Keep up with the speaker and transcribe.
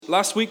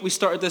last week we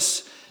started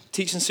this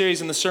teaching series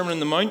in the Sermon on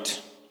the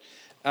Mount.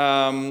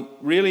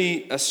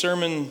 Really a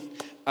sermon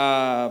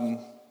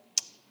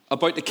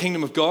about the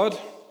kingdom of God.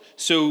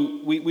 So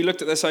we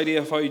looked at this idea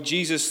of how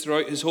Jesus,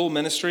 throughout his whole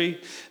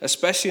ministry,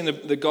 especially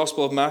in the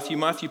Gospel of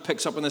Matthew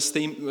picks up on this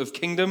theme of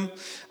kingdom.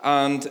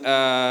 And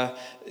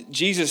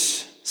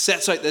Jesus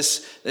sets out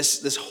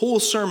this whole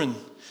sermon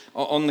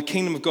on the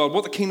kingdom of God,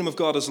 what the kingdom of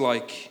God is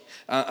like.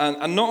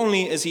 And not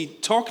only is he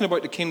talking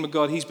about the kingdom of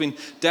God, he's been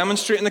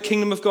demonstrating the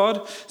kingdom of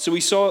God. So we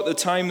saw at the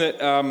time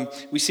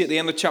that, we see at the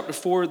end of chapter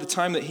 4, the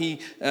time that he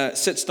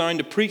sits down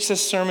to preach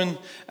this sermon,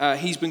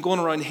 he's been going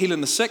around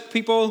healing the sick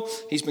people.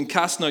 He's been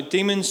casting out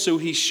demons. So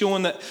he's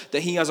showing that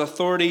he has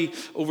authority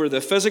over the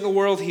physical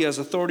world. He has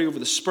authority over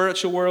the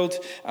spiritual world.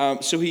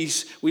 So we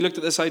looked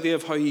at this idea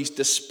of how he's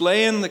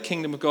displaying the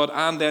kingdom of God,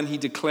 and then he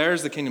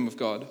declares the kingdom of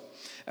God.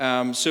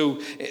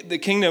 So the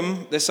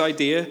kingdom, this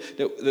idea,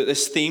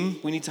 this theme,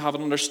 we need to have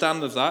an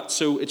understanding of that.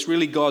 So it's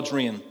really God's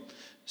reign.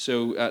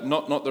 So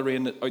not the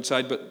rain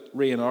outside, but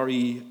reign,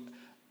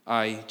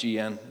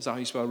 R-E-I-G-N. Is that how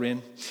you spell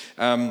reign?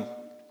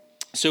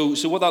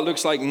 So what that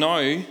looks like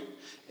now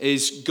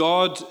is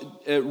God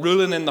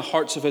ruling in the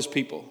hearts of his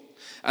people.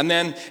 And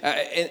then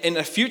in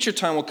a future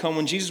time will come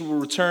when Jesus will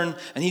return,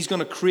 and he's going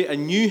to create a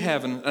new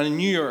heaven and a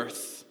new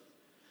earth.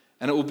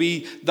 And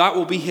that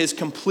will be his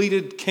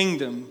completed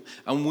kingdom,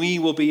 and we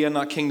will be in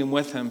that kingdom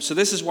with him. So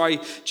this is why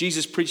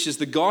Jesus preaches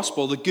the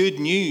gospel, the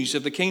good news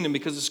of the kingdom,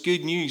 because it's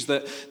good news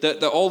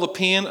that all the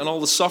pain and all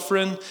the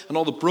suffering and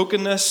all the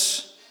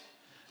brokenness,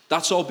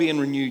 that's all being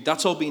renewed,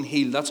 that's all being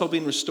healed, that's all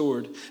being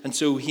restored. And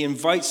so he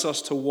invites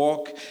us to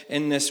walk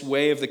in this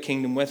way of the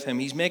kingdom with him.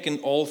 He's making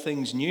all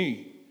things new.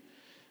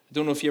 I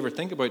don't know if you ever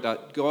think about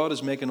that. God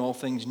is making all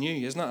things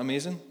new. Isn't that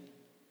amazing?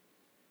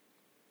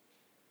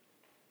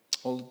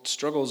 All the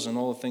struggles and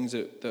all the things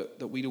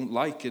that we don't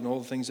like and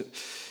all the things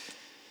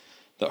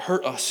that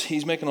hurt us.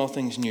 He's making all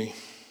things new.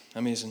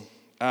 Amazing.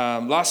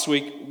 Last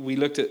week, we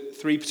looked at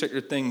three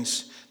particular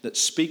things that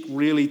speak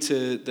really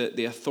to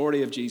the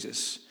authority of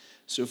Jesus.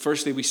 So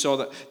firstly, we saw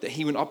that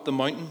he went up the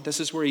mountain. This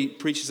is where he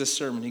preaches this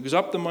sermon. He goes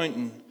up the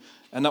mountain,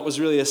 and that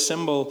was really a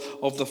symbol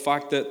of the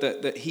fact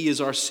that he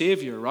is our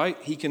Savior, right?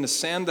 He can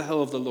ascend the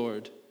hill of the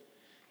Lord.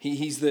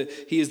 He is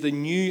the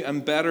new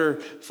and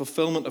better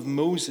fulfillment of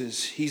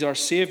Moses. He's our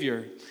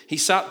Savior. He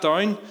sat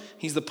down.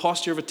 He's the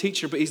posture of a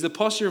teacher, but he's the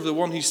posture of the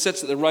one who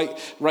sits at the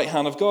right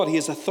hand of God. He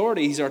has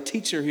authority. He's our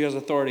teacher who has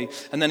authority.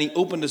 And then he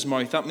opened his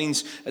mouth. That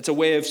means it's a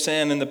way of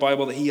saying in the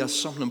Bible that he has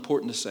something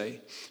important to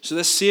say. So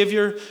this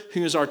Savior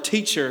who is our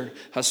teacher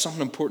has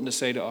something important to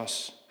say to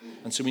us.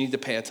 And so we need to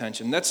pay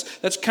attention.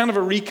 That's kind of a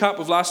recap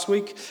of last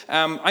week.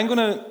 We're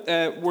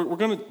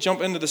going to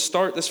jump into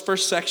this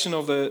first section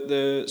of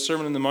the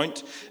Sermon on the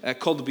Mount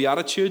called the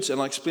Beatitudes, and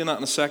I'll explain that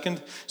in a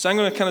second. So I'm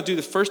going to kind of do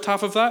the first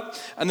half of that,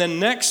 and then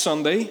next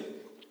Sunday,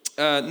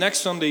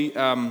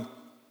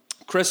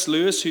 Chris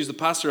Lewis, who's the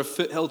pastor of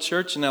Foothill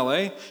Church in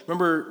LA.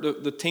 Remember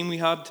the team we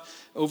had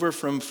over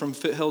from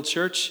Foothill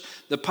Church?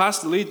 The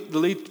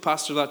lead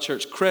pastor of that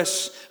church,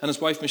 Chris, and his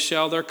wife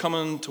Michelle, they're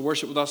coming to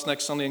worship with us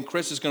next Sunday, and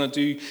Chris is going to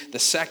do the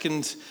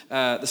second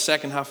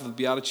half of the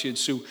Beatitudes.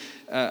 So,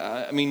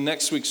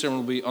 next week's sermon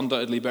will be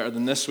undoubtedly better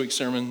than this week's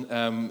sermon,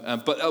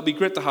 but it'll be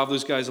great to have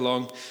those guys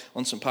along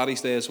on St.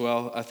 Paddy's Day as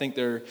well. I think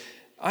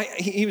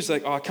he was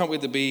like, I can't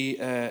wait to be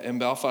in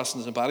Belfast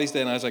on St. Paddy's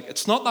Day, and I was like,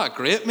 it's not that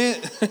great,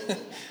 mate.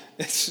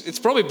 It's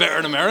probably better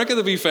in America,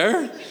 to be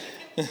fair.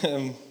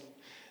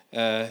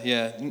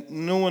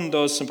 No one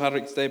does St.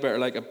 Patrick's Day better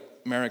like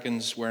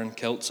Americans wearing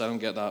kilts. I don't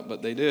get that,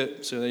 but they do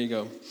it, so there you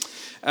go.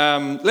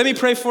 Let me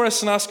pray for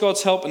us and ask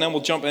God's help, and then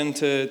we'll jump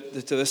into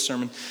this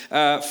sermon.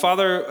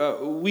 Father,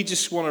 we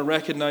just want to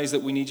recognize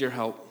that we need your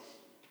help.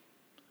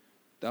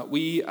 That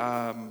we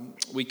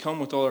come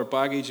with all our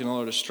baggage and all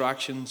our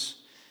distractions.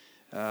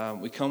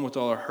 We come with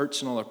all our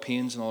hurts and all our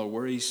pains and all our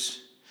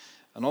worries.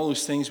 And all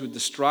those things would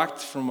distract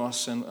from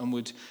us and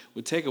would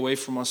take away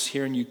from us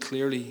hearing you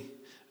clearly.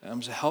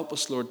 So help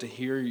us, Lord, to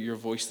hear your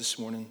voice this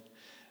morning.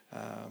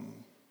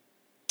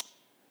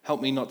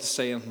 Help me not to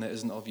say anything that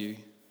isn't of you.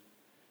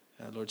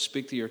 Lord,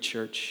 speak to your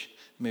church.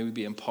 May we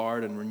be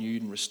empowered and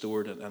renewed and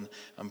restored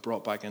and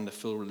brought back into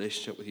full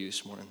relationship with you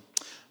this morning.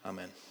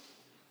 Amen.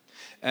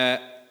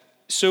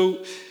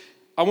 So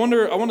I want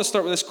to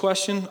start with this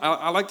question.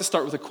 I like to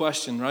start with a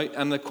question, right?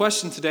 And the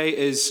question today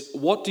is,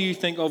 what do you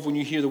think of when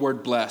you hear the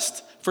word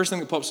blessed? First thing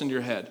that pops into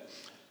your head.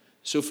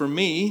 So for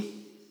me,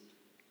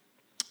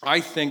 I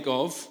think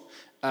of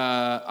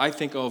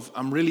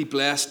I'm really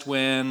blessed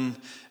when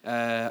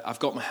I've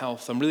got my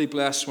health. I'm really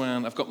blessed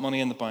when I've got money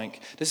in the bank.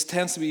 This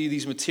tends to be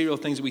these material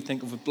things that we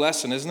think of as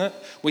blessing, isn't it?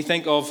 We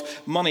think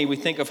of money, we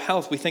think of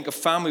health, we think of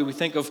family, we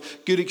think of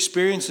good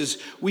experiences.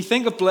 We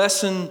think of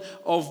blessing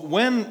of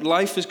when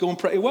life is going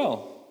pretty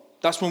well.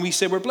 That's when we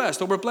say we're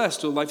blessed. Oh, we're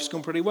blessed. So life is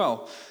going pretty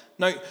well.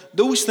 Now,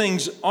 those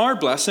things are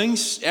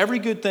blessings. Every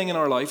good thing in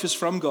our life is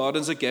from God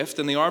as a gift,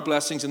 and they are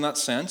blessings in that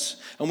sense,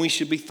 and we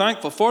should be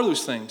thankful for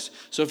those things.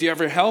 So if you have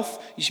your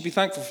health, you should be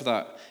thankful for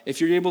that. If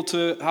you're able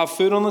to have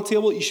food on the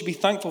table, you should be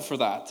thankful for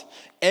that.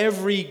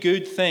 Every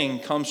good thing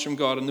comes from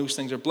God, and those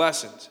things are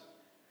blessings.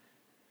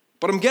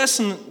 But I'm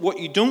guessing what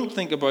you don't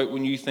think about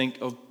when you think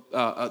of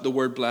the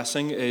word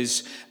blessing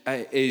is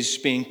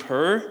being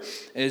poor,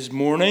 is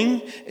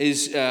mourning,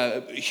 is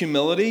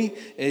humility,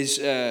 is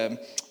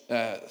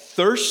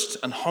thirst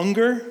and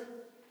hunger,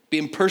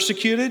 being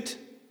persecuted.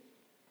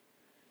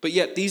 But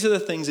yet these are the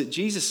things that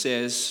Jesus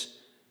says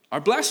are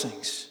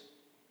blessings.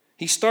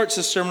 He starts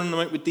his Sermon on the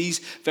Mount with these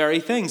very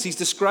things. He's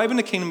describing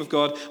the kingdom of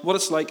God, what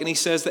it's like, and he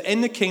says that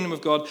in the kingdom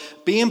of God,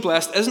 being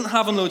blessed isn't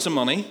having loads of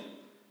money.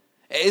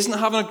 It isn't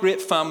having a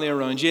great family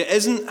around you. It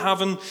isn't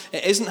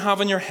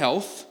having your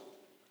health.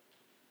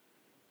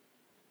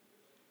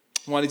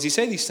 Why did he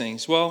say these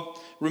things? Well,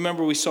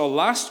 remember we saw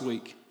last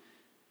week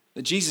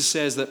that Jesus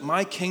says that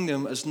my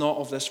kingdom is not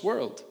of this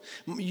world.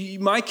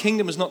 My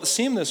kingdom is not the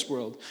same in this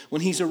world.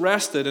 When he's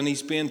arrested and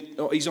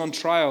he's on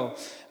trial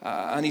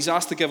and he's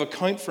asked to give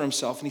account for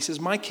himself, and he says,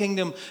 my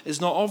kingdom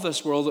is not of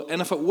this world. And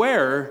if it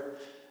were,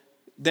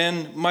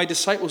 then my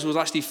disciples would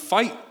actually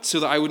fight so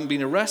that I wouldn't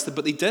be arrested,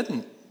 but they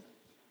didn't.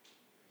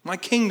 My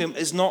kingdom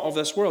is not of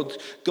this world.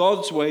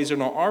 God's ways are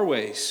not our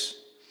ways.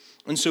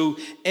 And so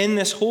in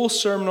this whole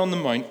Sermon on the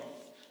Mount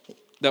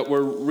that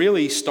we're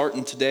really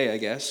starting today, I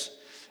guess,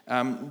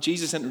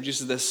 Jesus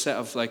introduces this set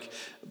of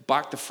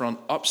back to front,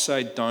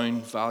 upside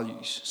down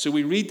values. So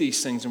we read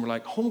these things and we're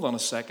like, hold on a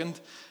second,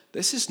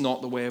 this is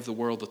not the way of the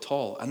world at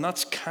all. And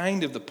that's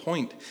kind of the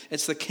point.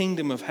 It's the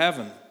kingdom of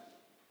heaven.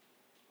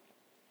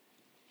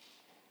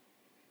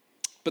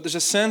 But there's a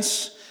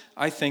sense,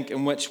 I think,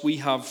 in which we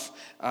have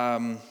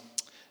a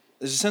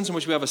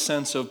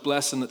sense of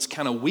blessing that's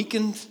kind of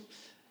weakened,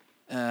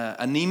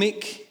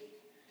 anemic.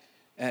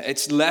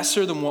 It's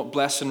lesser than what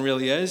blessing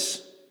really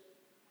is.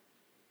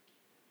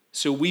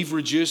 So we've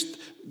reduced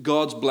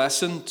God's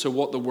blessing to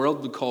what the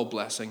world would call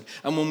blessing.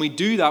 And when we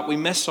do that, we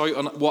miss out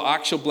on what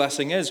actual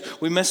blessing is.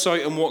 We miss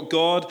out on what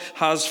God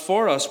has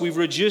for us. We've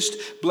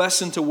reduced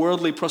blessing to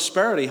worldly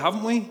prosperity,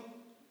 haven't we?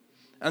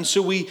 And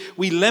so we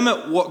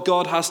limit what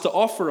God has to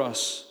offer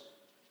us.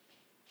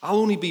 I'll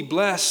only be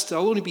blessed,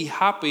 I'll only be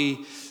happy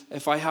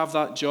if I have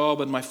that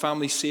job and my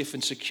family's safe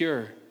and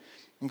secure.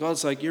 And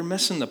God's like, you're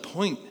missing the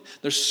point.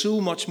 There's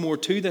so much more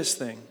to this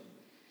thing.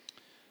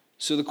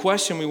 So the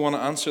question we want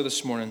to answer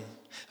this morning,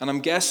 and I'm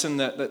guessing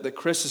that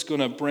Chris is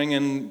going to bring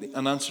in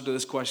an answer to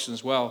this question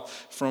as well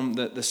from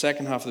the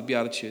second half of the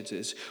Beatitudes,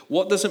 is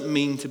what does it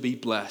mean to be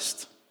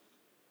blessed?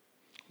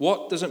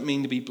 What does it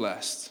mean to be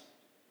blessed?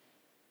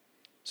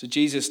 So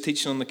Jesus,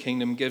 teaching on the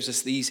kingdom, gives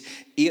us these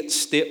 8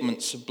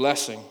 statements of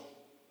blessing.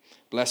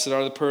 Blessed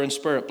are the poor in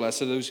spirit,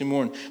 blessed are those who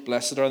mourn,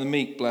 blessed are the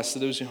meek, blessed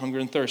are those who hunger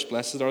and thirst,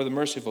 blessed are the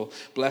merciful,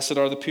 blessed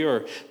are the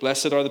pure,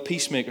 blessed are the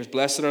peacemakers,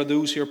 blessed are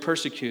those who are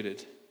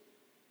persecuted.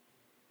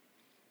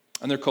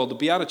 And they're called the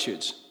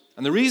Beatitudes.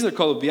 And the reason they're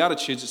called the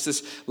Beatitudes, it's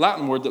this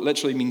Latin word that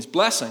literally means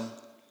blessing.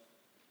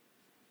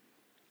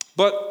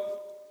 But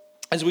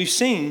as we've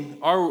seen,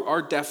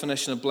 our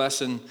definition of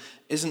blessing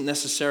isn't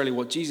necessarily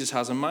what Jesus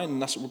has in mind,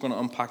 and that's what we're going to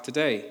unpack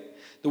today.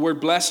 The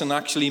word blessing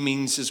actually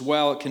means as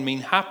well, it can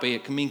mean happy,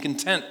 it can mean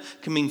content,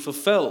 it can mean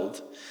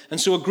fulfilled. And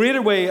so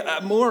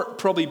a more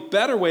probably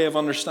better way of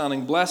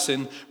understanding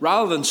blessing,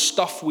 rather than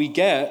stuff we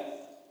get,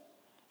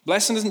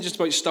 blessing isn't just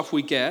about stuff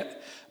we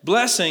get.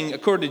 Blessing,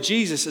 according to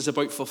Jesus, is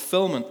about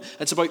fulfillment.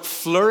 It's about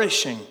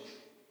flourishing.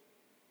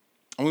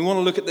 And we want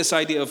to look at this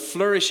idea of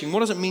flourishing. What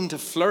does it mean to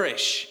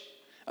flourish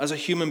as a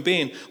human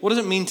being? What does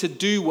it mean to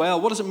do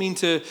well? What does it mean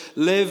to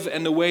live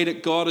in the way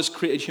that God has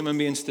created human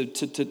beings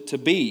to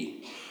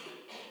be?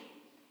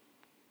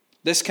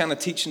 This kind of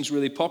teaching is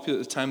really popular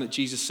at the time that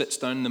Jesus sits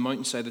down on the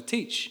mountainside to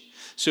teach.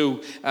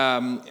 So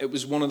it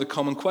was one of the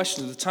common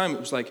questions at the time. It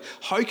was like,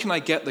 how can I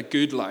get the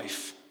good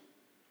life?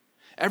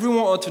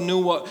 Everyone wanted to know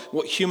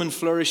what human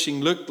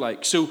flourishing looked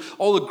like. So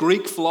all the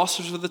Greek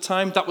philosophers of the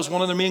time, that was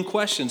one of their main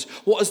questions.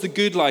 What does the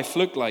good life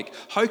look like?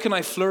 How can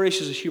I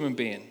flourish as a human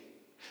being?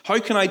 How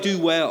can I do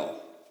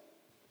well?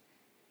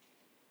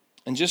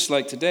 And just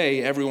like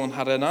today, everyone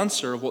had an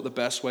answer of what the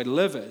best way to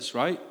live is,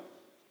 right?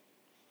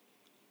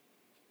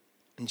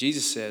 And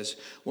Jesus says,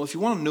 well, if you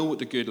want to know what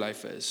the good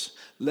life is,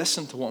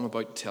 listen to what I'm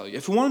about to tell you.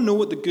 If you want to know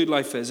what the good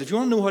life is, if you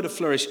want to know how to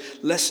flourish,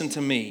 listen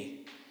to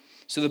me.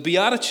 So the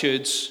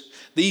Beatitudes,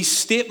 these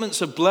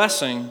statements of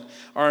blessing,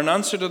 are an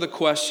answer to the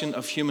question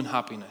of human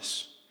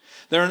happiness.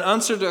 They're an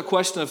answer to a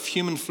question of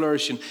human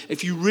flourishing.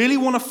 If you really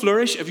want to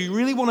flourish, if you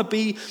really want to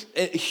be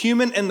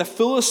human in the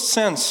fullest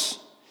sense,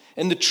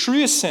 in the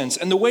truest sense,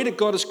 in the way that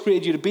God has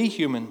created you to be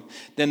human,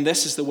 then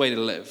this is the way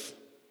to live.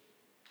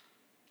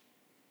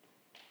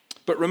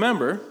 But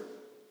remember,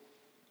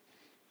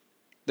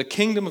 the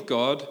kingdom of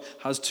God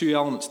has 2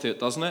 elements to it,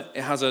 doesn't it?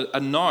 It has a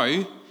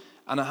now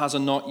and it has a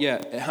not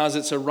yet. It has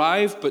its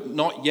arrived but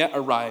not yet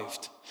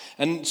arrived.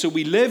 And so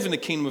we live in the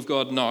kingdom of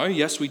God now,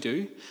 yes we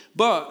do,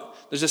 but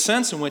there's a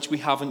sense in which we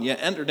haven't yet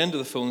entered into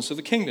the fullness of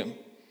the kingdom.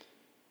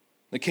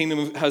 The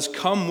kingdom has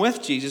come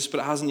with Jesus, but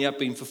it hasn't yet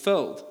been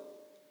fulfilled.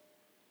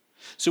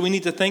 So we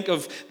need to think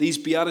of these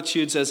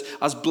Beatitudes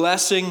as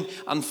blessing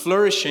and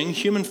flourishing,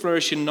 human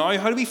flourishing now.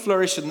 How do we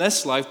flourish in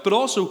this life? But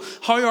also,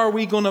 how are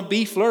we going to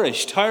be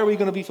flourished? How are we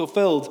going to be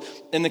fulfilled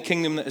in the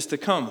kingdom that is to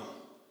come?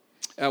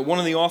 One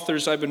of the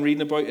authors I've been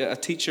reading about, a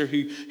teacher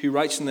who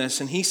writes in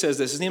this, and he says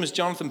this. His name is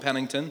Jonathan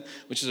Pennington,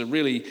 which is a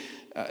really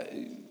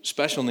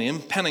special name.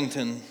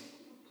 Pennington.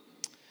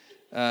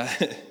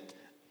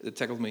 It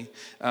tickled me.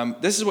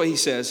 This is what he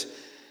says.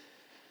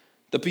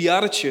 The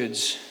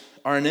Beatitudes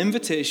are an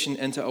invitation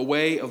into a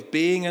way of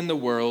being in the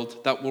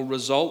world that will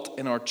result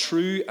in our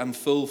true and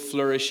full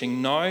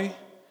flourishing now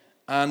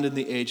and in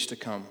the age to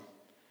come.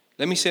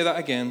 Let me say that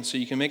again so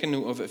you can make a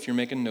note of it if you're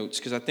making notes,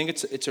 because I think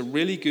it's a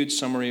really good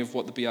summary of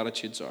what the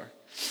Beatitudes are.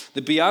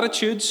 The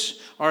Beatitudes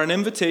are an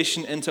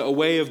invitation into a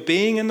way of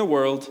being in the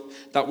world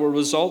that will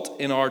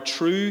result in our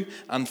true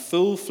and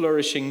full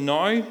flourishing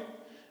now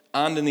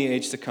and in the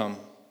age to come.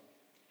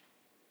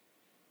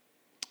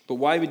 But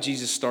why would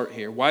Jesus start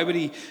here? Why would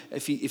he,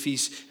 if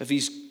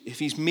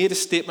he's made a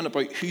statement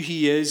about who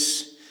he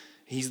is,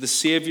 he's the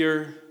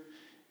Savior,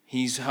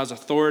 he has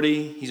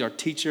authority, he's our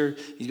teacher,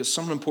 he's got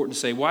something important to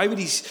say. Why would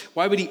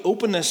he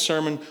open this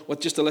sermon with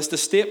just a list of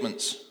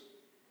statements?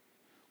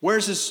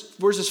 Where's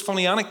his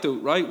funny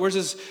anecdote, right? Where's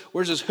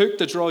his hook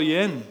to draw you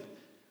in?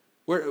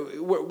 Where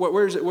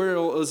are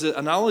all his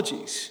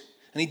analogies?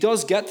 And he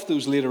does get to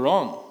those later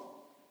on.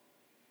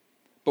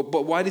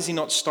 But why does he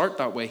not start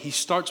that way? He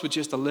starts with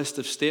just a list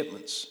of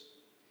statements.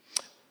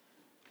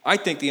 I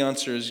think the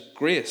answer is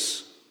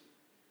grace.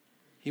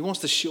 He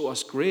wants to show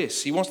us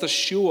grace. He wants to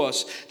show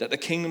us that the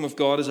kingdom of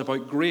God is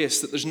about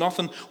grace, that there's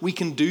nothing we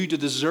can do to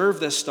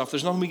deserve this stuff.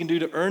 There's nothing we can do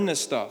to earn this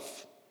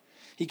stuff.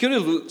 He could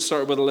have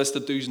started with a list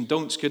of do's and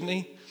don'ts, couldn't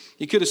he?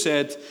 He could have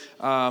said,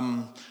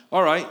 all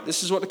right,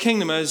 this is what the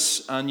kingdom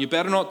is, and you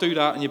better not do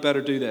that, and you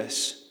better do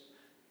this.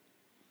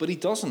 But he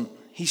doesn't.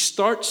 He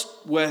starts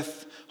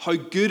with how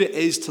good it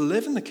is to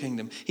live in the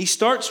kingdom. He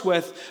starts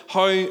with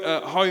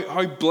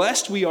how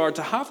blessed we are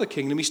to have the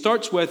kingdom. He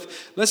starts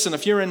with, listen,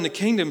 if you're in the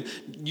kingdom,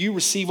 you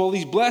receive all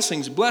these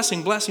blessings.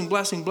 Blessing, blessing,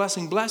 blessing,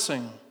 blessing,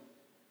 blessing.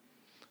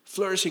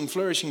 Flourishing,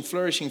 flourishing,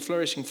 flourishing,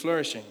 flourishing,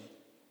 flourishing.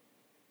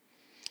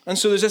 And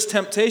so there's this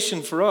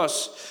temptation for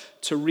us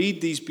to read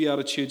these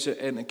Beatitudes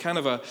in a kind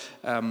of a,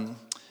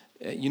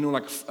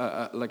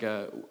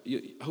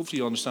 hopefully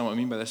you understand what I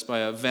mean by this, by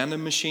a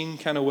vending machine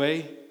kind of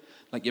way.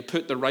 Like you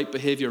put the right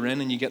behavior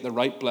in and you get the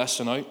right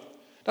blessing out.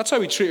 That's how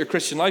we treat our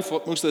Christian life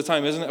most of the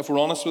time, isn't it? If we're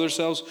honest with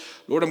ourselves.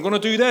 Lord, I'm going to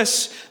do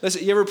this.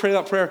 Listen, you ever pray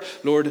that prayer?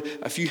 Lord,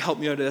 if you help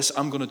me out of this,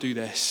 I'm going to do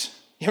this.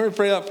 You ever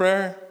pray that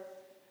prayer?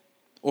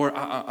 Or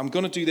I'm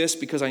going to do this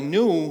because I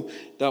know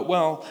that,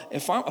 well,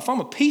 if I'm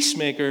a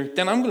peacemaker,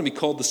 then I'm going to be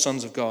called the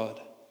sons of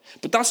God.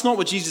 But that's not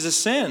what Jesus is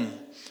saying.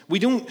 We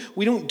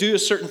don't do a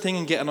certain thing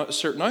and get a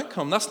certain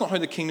outcome. That's not how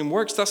the kingdom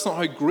works. That's not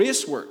how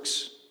grace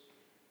works.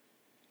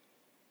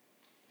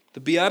 The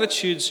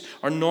Beatitudes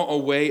are not a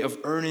way of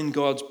earning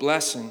God's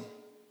blessing.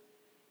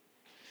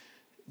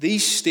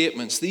 These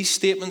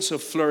statements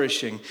of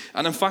flourishing,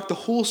 and in fact the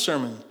whole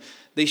sermon,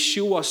 they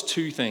show us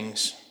two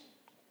things.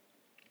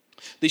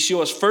 They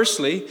show us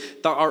firstly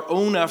that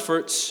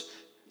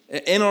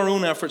in our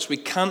own efforts, we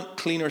can't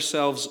clean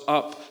ourselves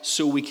up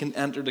so we can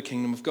enter the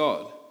kingdom of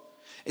God.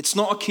 It's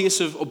not a case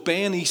of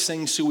obeying these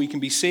things so we can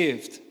be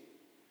saved.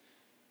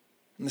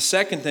 And the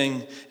second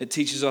thing it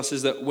teaches us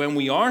is that when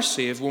we are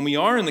saved, when we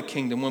are in the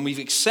kingdom, when we've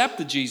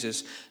accepted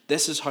Jesus,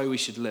 this is how we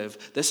should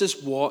live. This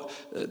is what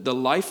the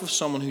life of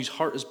someone whose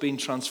heart has been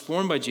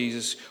transformed by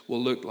Jesus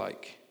will look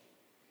like.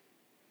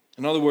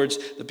 In other words,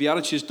 the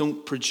Beatitudes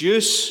don't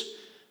produce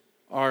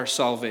our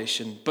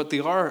salvation, but they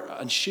are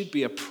and should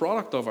be a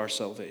product of our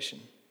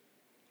salvation.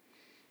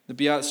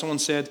 Someone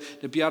said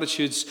the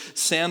Beatitudes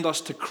send us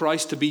to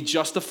Christ to be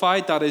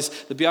justified. That is,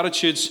 the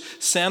Beatitudes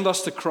send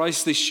us to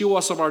Christ. They show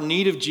us of our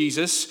need of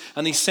Jesus,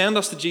 and they send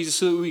us to Jesus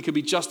so that we could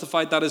be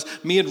justified. That is,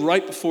 made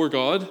right before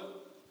God.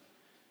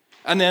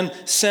 And then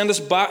send us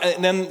back.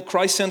 And then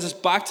Christ sends us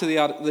back to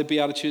the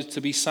Beatitudes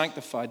to be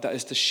sanctified. That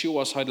is, to show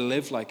us how to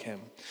live like Him.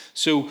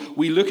 So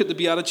we look at the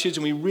Beatitudes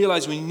and we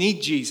realize we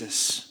need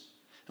Jesus,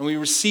 and we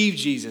receive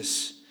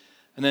Jesus,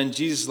 and then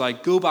Jesus is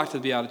like, go back to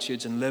the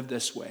Beatitudes and live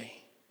this way.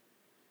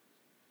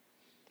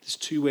 This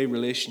two-way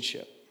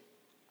relationship.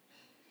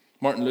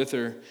 Martin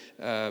Luther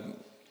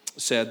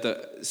said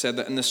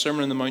that in the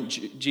Sermon on the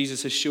Mount,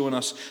 Jesus is showing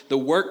us the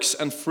works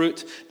and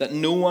fruit that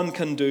no one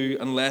can do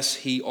unless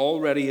he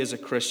already is a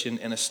Christian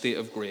in a state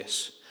of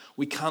grace.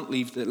 We can't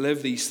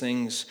live these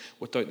things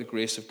without the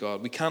grace of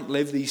God. We can't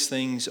live these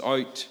things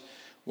out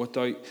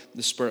without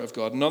the Spirit of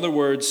God. In other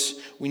words,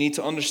 we need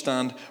to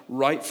understand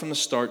right from the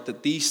start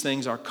that these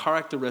things are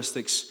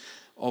characteristics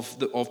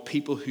of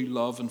people who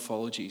love and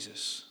follow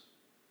Jesus.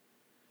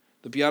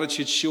 The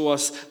Beatitudes show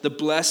us the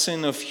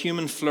blessing of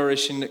human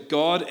flourishing that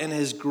God in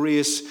His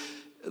grace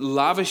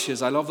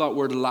lavishes. I love that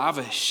word,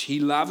 lavish.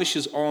 He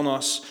lavishes on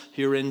us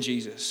who are in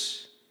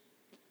Jesus.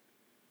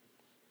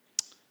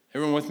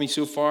 Everyone with me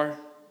so far? I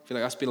feel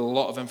like that's been a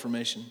lot of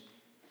information.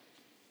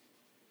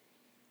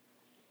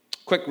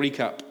 Quick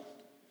recap.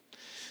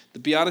 The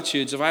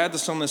Beatitudes, if I had to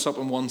sum this up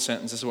in one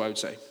sentence, this is what I would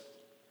say.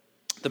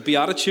 The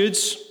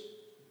Beatitudes,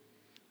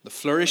 the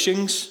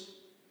flourishings,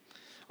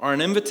 are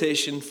an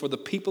invitation for the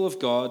people of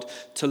God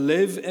to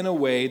live in a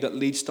way that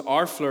leads to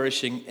our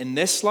flourishing in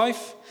this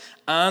life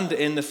and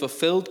in the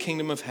fulfilled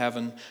kingdom of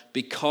heaven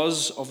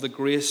because of the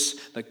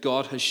grace that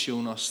God has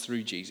shown us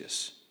through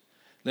Jesus.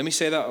 Let me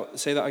say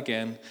that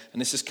again,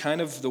 and this is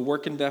kind of the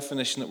working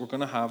definition that we're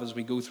going to have as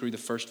we go through the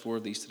first 4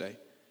 of these today.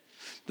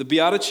 The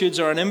Beatitudes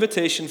are an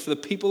invitation for the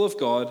people of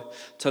God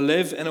to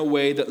live in a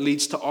way that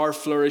leads to our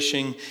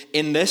flourishing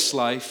in this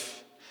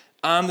life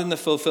and in the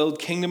fulfilled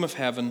kingdom of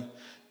heaven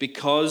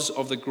because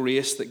of the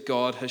grace that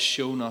God has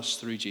shown us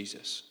through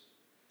Jesus.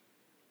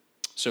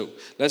 So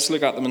let's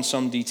look at them in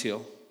some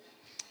detail.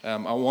 I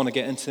want to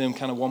get into them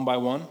kind of one by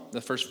one, the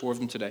first 4 of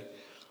them today.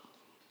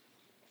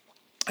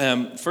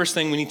 First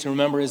thing we need to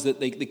remember is that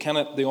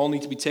they all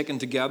need to be taken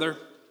together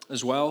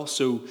as well.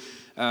 So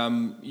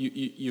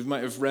you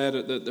might have read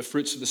the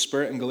fruits of the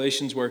Spirit in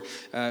Galatians, where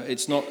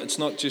it's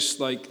not just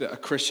like that a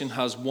Christian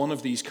has one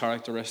of these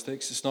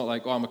characteristics. It's not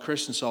like, oh, I'm a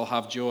Christian, so I'll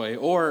have joy,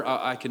 or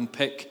I can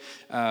pick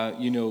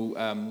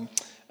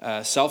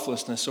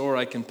selflessness, or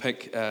I can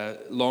pick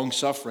long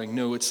suffering.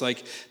 No, it's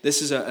like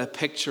this is a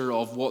picture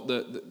of what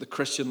the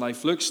Christian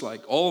life looks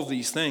like. All of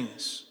these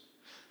things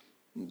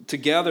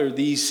together,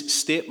 these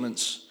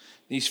statements,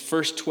 these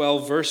first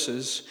 12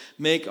 verses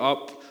make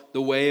up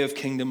the way of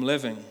kingdom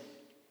living.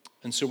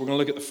 And so we're going to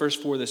look at the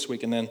first 4 this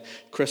week, and then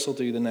Chris will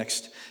do the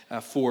next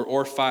 4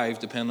 or 5,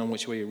 depending on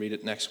which way you read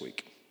it next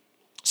week.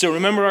 So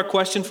remember our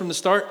question from the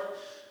start.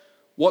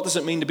 What does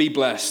it mean to be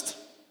blessed?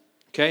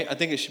 Okay, I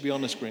think it should be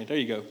on the screen. There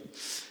you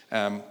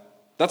go.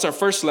 That's our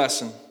first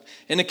lesson.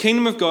 In the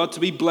kingdom of God,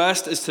 to be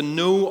blessed is to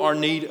know our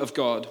need of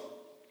God.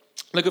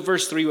 Look at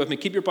verse 3 with me.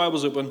 Keep your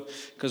Bibles open,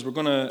 because we're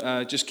going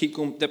to just keep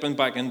dipping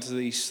back into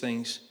these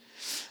things.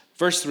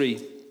 Verse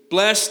 3.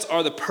 Blessed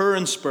are the poor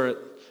in spirit,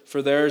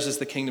 for theirs is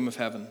the kingdom of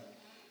heaven.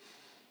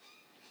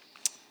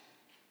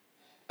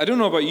 I don't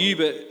know about you,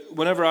 but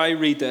whenever I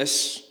read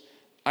this,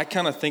 I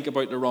kind of think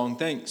about the wrong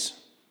things.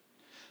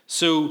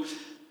 So,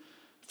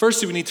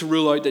 firstly, we need to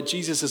rule out that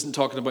Jesus isn't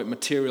talking about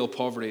material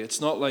poverty. It's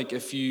not like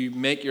if you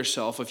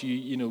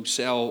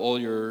sell all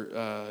your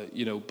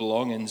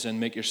belongings and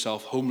make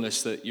yourself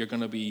homeless, that you're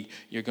going to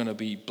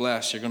be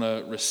blessed. You're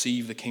going to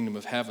receive the kingdom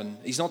of heaven.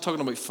 He's not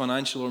talking about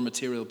financial or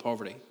material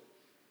poverty.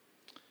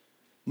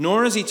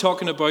 Nor is he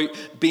talking about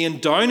being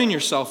down on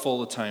yourself all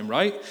the time,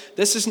 right?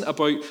 This isn't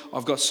about,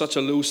 I've got such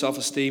a low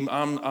self-esteem,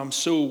 I'm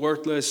so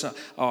worthless,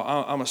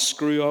 I'm a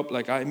screw-up,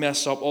 like I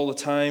mess up all the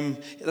time.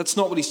 That's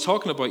not what he's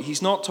talking about.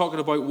 He's not talking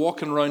about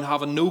walking around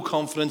having no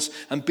confidence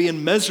and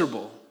being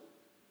miserable.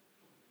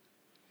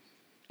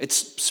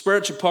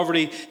 Spiritual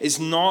poverty is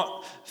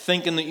not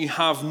thinking that you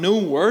have no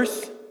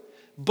worth,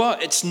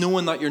 but it's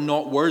knowing that you're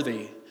not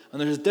worthy. And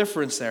there's a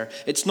difference there.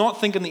 It's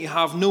not thinking that you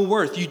have no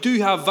worth. You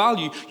do have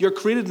value. You're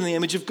created in the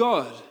image of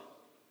God.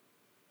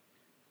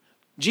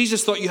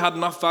 Jesus thought you had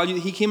enough value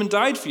that he came and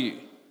died for you.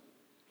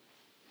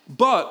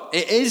 But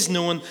it is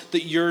knowing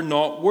that you're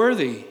not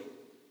worthy.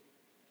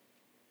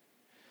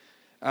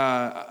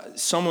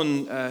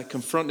 Someone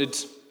confronted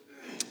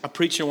a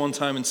preacher one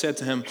time and said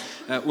to him,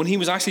 when he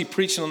was actually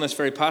preaching on this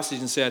very passage,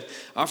 and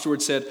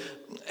afterwards said,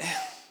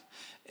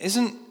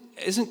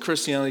 Isn't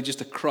Christianity just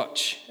a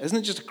crutch? Isn't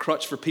it just a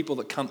crutch for people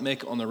that can't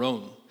make it on their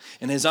own?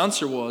 And his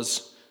answer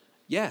was,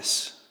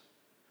 yes.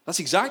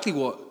 That's exactly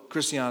what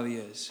Christianity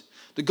is.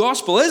 The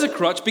gospel is a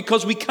crutch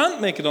because we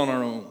can't make it on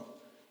our own.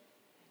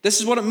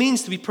 This is what it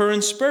means to be poor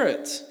in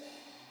spirit.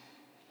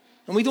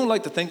 And we don't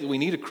like to think that we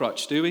need a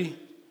crutch, do we?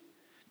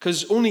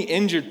 Because only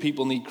injured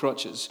people need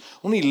crutches.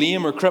 Only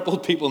lame or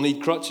crippled people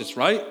need crutches,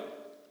 right?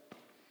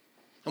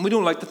 And we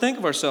don't like to think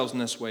of ourselves in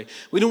this way.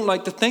 We don't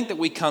like to think that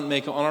we can't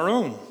make it on our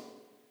own.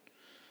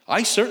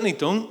 I certainly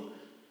don't.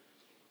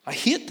 I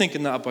hate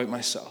thinking that about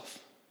myself.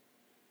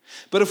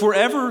 But if we're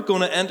ever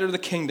going to enter the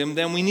kingdom,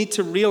 then we need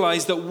to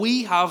realize that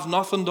we have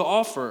nothing to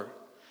offer.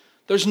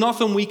 There's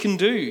nothing we can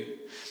do.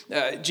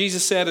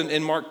 Jesus said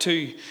in Mark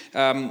 2,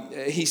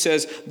 he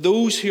says,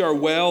 those who are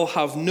well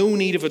have no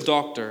need of a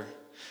doctor,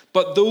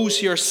 but those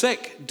who are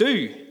sick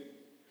do.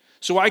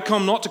 So I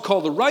come not to call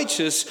the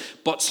righteous,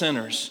 but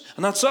sinners.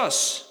 And that's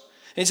us.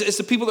 It's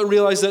the people that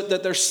realize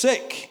that they're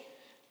sick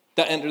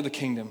that enter the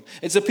kingdom.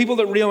 It's the people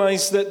that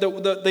realize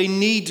that they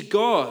need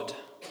God.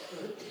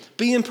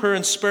 Being poor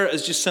in spirit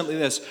is just simply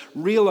this: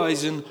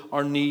 realizing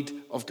our need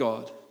of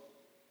God.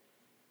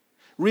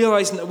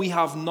 Realizing that we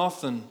have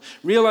nothing.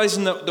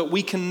 Realizing that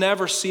we can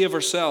never save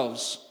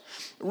ourselves.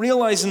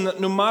 Realizing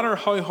that no matter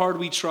how hard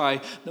we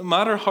try, no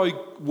matter how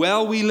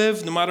well we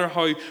live, no matter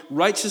how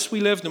righteous we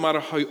live, no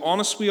matter how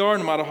honest we are,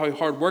 no matter how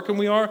hardworking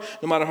we are,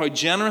 no matter how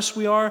generous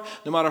we are,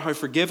 no matter how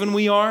forgiving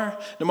we are,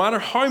 no matter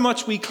how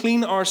much we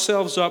clean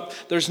ourselves up,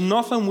 there's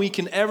nothing we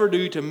can ever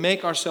do to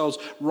make ourselves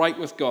right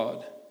with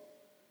God.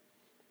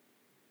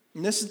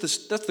 And that's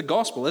the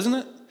gospel, isn't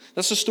it?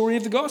 That's the story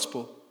of the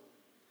gospel.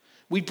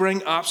 We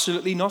bring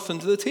absolutely nothing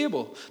to the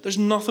table. There's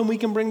nothing we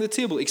can bring to the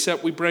table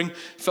except we bring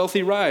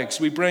filthy rags.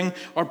 We bring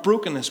our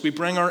brokenness. We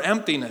bring our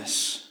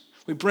emptiness.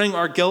 We bring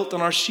our guilt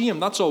and our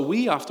shame. That's all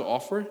we have to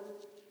offer.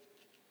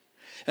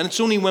 And it's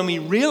only when we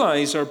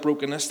realize our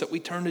brokenness that we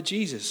turn to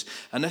Jesus.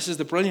 And this is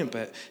the brilliant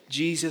bit.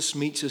 Jesus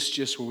meets us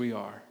just where we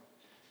are.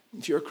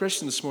 If you're a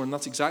Christian this morning,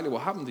 that's exactly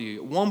what happened to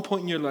you. At one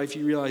point in your life,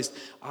 you realized,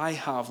 I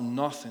have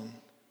nothing.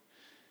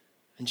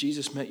 And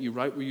Jesus met you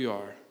right where you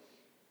are.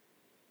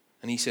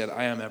 And he said,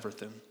 I am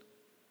everything.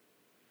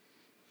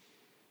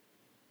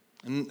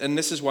 And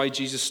this is why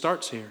Jesus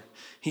starts here.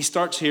 He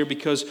starts here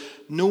because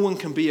no one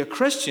can be a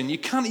Christian. You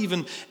can't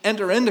even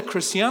enter into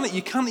Christianity.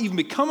 You can't even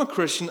become a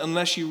Christian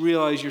unless you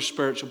realize your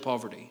spiritual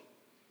poverty.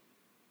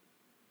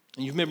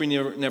 And you've maybe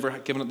never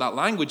given it that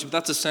language, but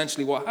that's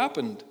essentially what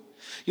happened.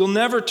 You'll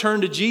never turn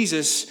to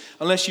Jesus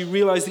unless you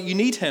realize that you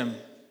need him.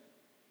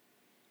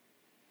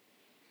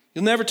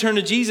 You'll never turn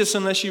to Jesus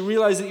unless you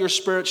realize that you're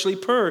spiritually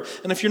poor.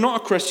 And if you're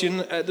not a Christian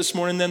this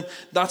morning, then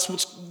that's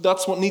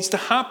what needs to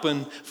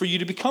happen for you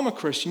to become a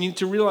Christian. You need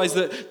to realize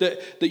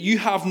that you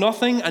have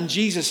nothing and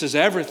Jesus is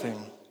everything.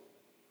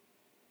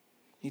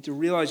 You need to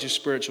realize you're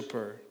spiritual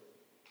poor.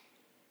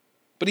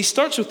 But he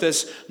starts with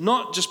this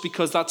not just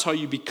because that's how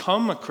you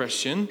become a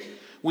Christian.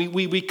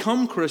 We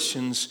become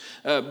Christians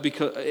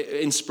because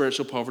in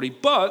spiritual poverty,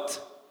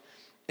 but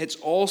it's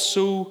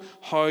also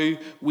how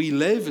we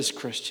live as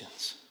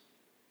Christians.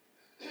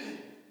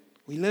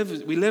 We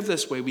live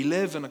this way. We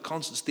live in a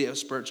constant state of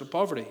spiritual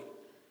poverty.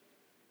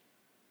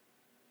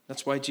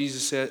 That's why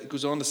Jesus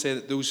goes on to say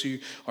that those who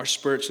are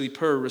spiritually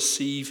poor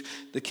receive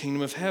the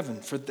kingdom of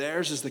heaven, for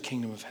theirs is the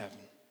kingdom of heaven.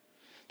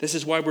 This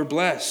is why we're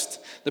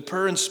blessed. The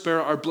poor in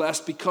spirit are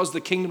blessed because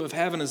the kingdom of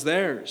heaven is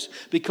theirs,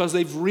 because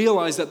they've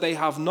realized that they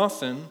have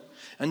nothing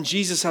and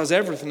Jesus has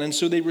everything, and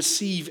so they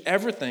receive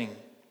everything.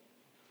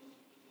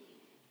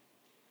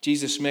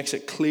 Jesus makes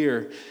it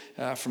clear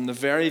from the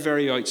very,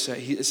 very outset.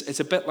 It's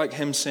a bit like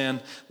him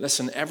saying,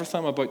 listen, everything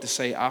I'm about to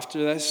say after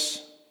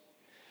this,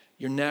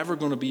 you're never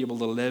going to be able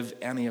to live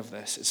any of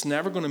this. It's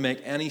never going to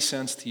make any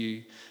sense to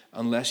you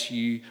unless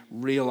you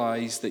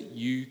realize that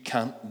you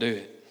can't do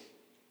it.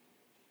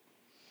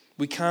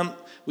 We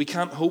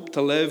can't hope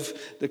to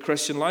live the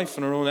Christian life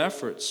in our own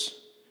efforts.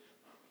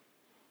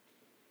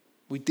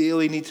 We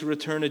daily need to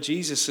return to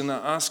Jesus and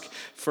ask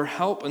for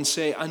help and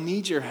say, I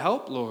need your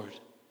help, Lord.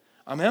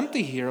 I'm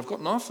empty here. I've got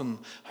nothing.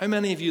 How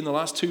many of you in the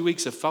last 2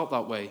 weeks have felt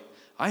that way?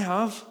 I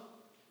have.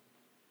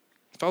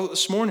 I felt it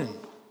this morning.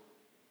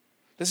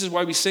 This is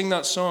why we sing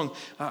that song,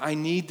 I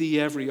need thee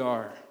every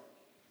hour.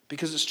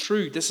 Because it's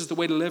true. This is the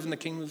way to live in the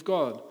kingdom of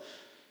God.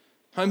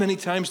 How many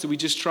times do we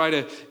just try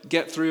to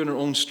get through in our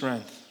own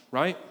strength,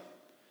 right?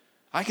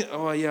 I'm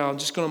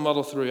just going to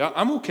muddle through.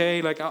 I'm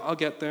okay. I'll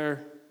get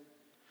there.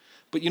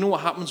 But you know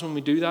what happens when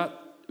we do that?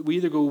 We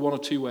either go one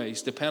of two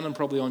ways, depending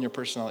probably on your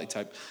personality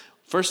type.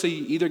 Firstly,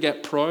 you either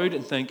get proud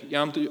and think,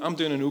 yeah, I'm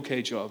doing an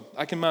okay job.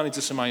 I can manage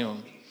this on my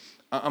own.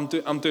 I'm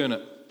doing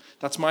it.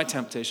 That's my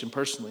temptation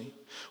personally.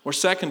 Or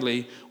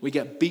secondly, we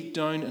get beat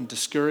down and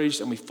discouraged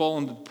and we fall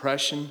into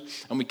depression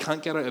and we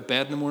can't get out of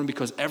bed in the morning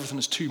because everything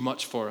is too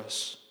much for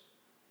us.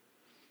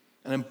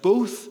 And in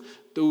both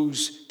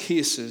those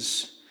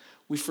cases,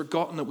 we've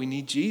forgotten that we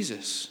need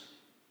Jesus.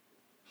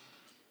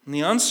 And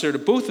the answer to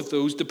both of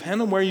those,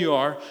 depending on where you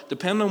are,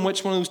 depending on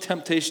which one of those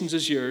temptations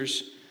is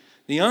yours,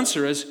 the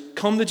answer is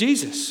come to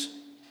Jesus.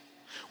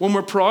 When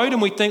we're proud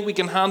and we think we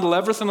can handle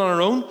everything on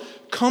our own,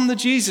 come to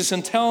Jesus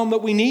and tell him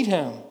that we need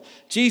him.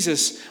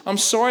 Jesus, I'm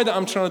sorry that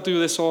I'm trying to do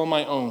this all on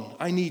my own.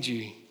 I need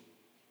you.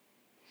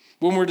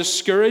 When we're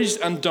discouraged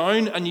and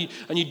down and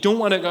you don't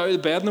want to get out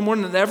of bed in the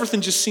morning and everything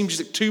just seems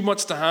like too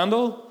much to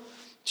handle,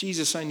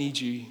 Jesus, I need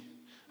you.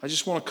 I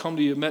just want to come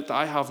to you, admit that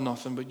I have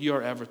nothing, but you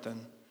are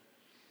everything.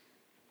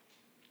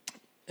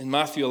 In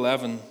Matthew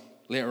 11,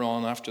 later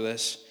on after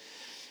this,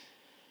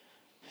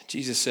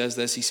 Jesus says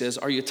this. He says,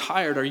 are you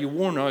tired? Are you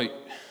worn out?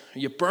 Are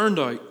you burned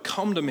out?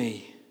 Come to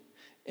me.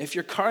 If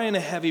you're carrying a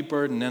heavy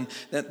burden,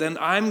 then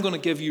I'm going to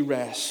give you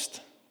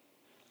rest.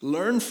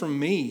 Learn from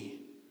me.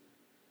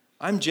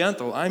 I'm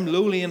gentle. I'm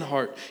lowly in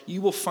heart.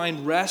 You will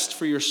find rest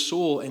for your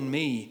soul in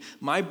me.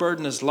 My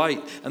burden is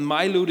light and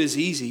my load is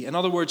easy. In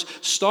other words,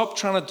 stop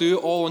trying to do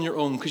it all on your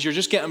own because you're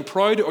just getting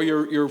proud or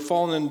you're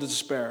falling into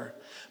despair.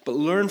 But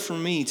learn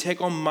from me.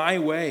 Take on my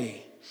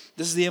way.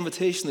 This is the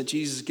invitation that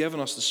Jesus has given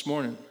us this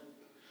morning.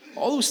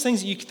 All those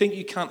things that you think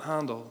you can't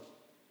handle.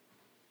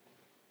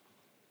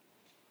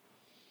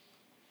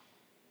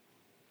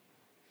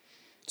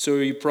 So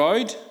are you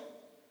proud?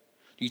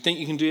 Do you think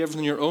you can do everything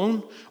on your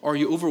own? Or are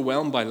you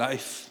overwhelmed by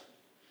life?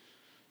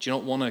 Do you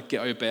not want to get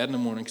out of bed in the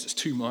morning because it's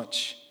too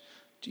much?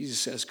 Jesus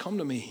says, come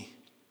to me.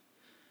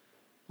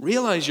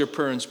 Realize you're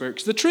poor in spirit.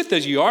 Because the truth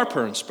is you are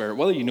poor in spirit,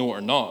 whether you know it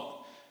or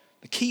not.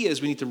 The key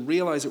is we need to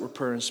realize that we're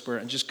poor in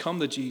spirit and just come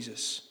to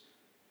Jesus.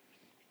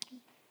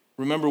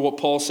 Remember what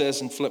Paul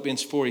says in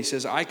Philippians 4. He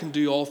says, I can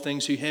do all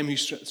things through him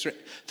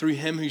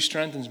who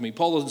strengthens me.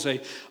 Paul doesn't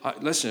say,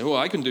 listen,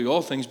 I can do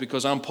all things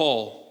because I'm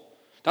Paul.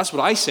 That's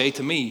what I say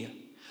to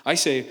me. I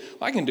say,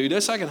 I can do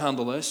this, I can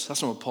handle this.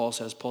 That's not what Paul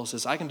says. Paul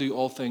says, I can do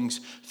all things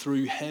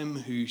through him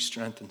who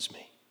strengthens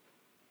me.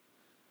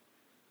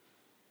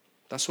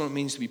 That's what it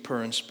means to be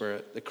poor in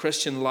spirit. The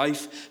Christian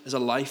life is a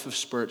life of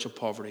spiritual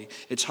poverty.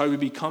 It's how we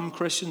become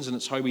Christians and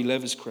it's how we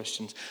live as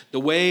Christians. The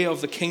way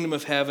of the kingdom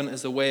of heaven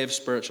is the way of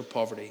spiritual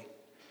poverty.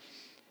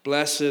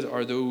 Blessed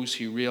are those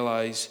who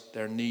realize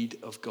their need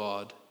of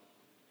God.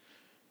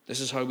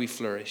 This is how we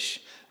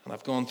flourish. And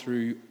I've gone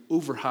through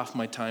over half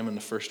my time in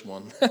the first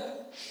one.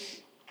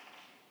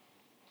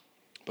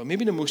 But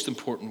maybe the most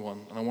important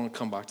one, and I want to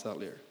come back to that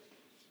later.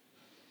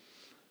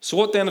 So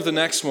what then of the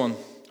next one?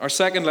 Our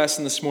second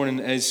lesson this morning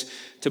is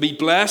to be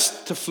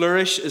blessed, to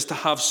flourish, is to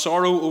have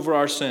sorrow over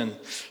our sin.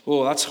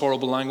 Oh, that's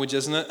horrible language,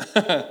 isn't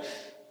it?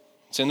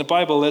 It's in the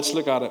Bible. Let's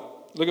look at it.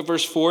 Look at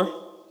verse 4.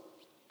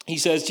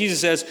 Jesus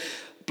says,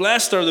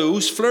 blessed are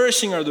those,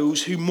 flourishing are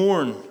those who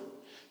mourn,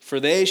 for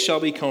they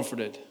shall be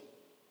comforted.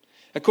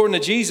 According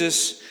to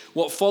Jesus,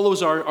 what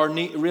follows our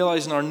need,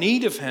 realizing our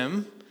need of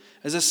him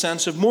is a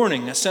sense of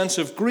mourning, a sense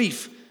of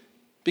grief.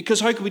 Because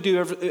how could we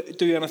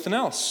do anything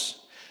else?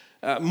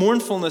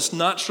 Mournfulness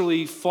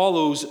naturally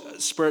follows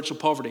spiritual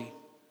poverty.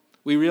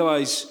 We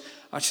realize,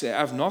 actually, I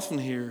have nothing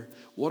here.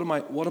 What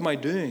am I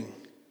doing?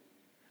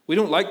 We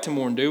don't like to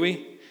mourn, do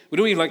we? We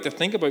don't even like to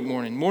think about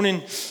mourning.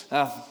 Mourning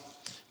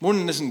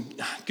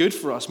isn't good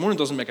for us. Mourning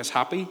doesn't make us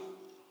happy.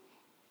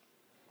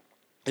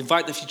 In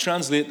fact, if you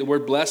translate the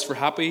word blessed for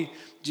happy,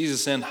 Jesus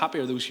is saying, happy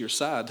are those who are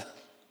sad.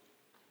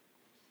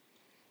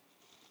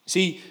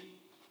 See,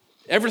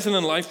 everything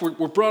in life,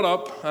 we're brought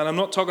up, and I'm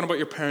not talking about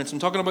your parents, I'm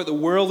talking about the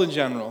world in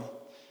general.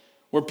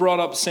 We're brought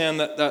up saying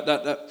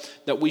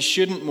that we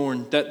shouldn't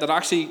mourn, that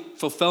actually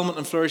fulfillment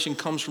and flourishing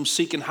comes from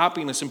seeking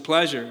happiness and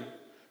pleasure,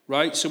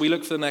 right? So we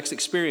look for the next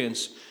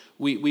experience.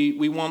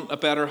 We want a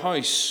better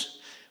house.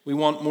 We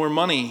want more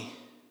money.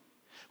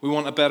 We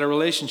want a better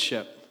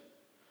relationship.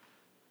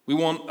 We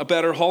want a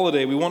better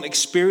holiday. We want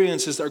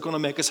experiences that are going to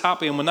make us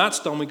happy. And when that's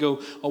done, we go,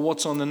 oh,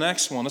 what's on the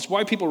next one? That's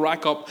why people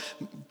rack up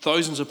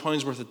thousands of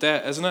pounds worth of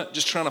debt, isn't it?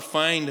 Just trying to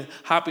find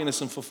happiness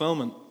and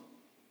fulfillment.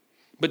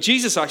 But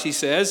Jesus actually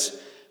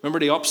says, remember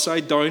the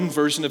upside down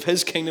version of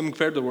his kingdom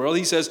compared to the world?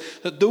 He says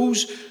that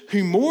those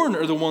who mourn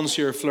are the ones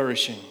who are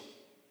flourishing.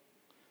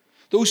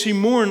 Those who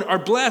mourn are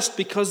blessed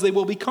because they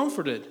will be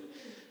comforted.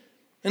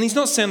 And he's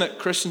not saying that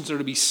Christians are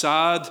to be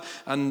sad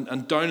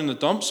and down in the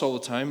dumps all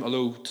the time,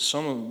 although to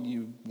some of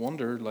you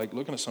wonder, like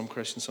looking at some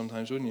Christians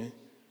sometimes, wouldn't you?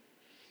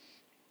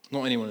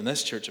 Not anyone in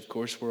this church, of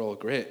course, we're all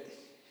great.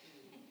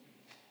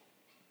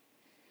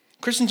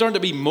 Christians aren't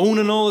to be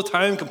moaning all the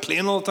time,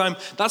 complaining all the time.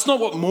 That's not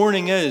what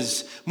mourning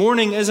is.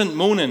 Mourning isn't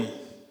moaning.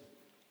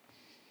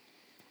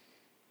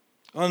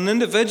 On an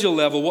individual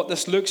level, what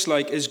this looks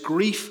like is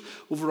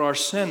grief over our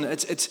sin.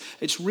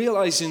 It's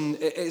realizing,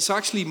 it's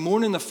actually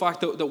mourning the fact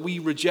that we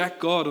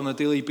reject God on a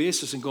daily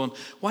basis and going,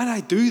 why did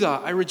I do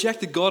that? I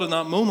rejected God in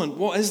that moment.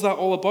 What is that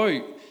all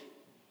about?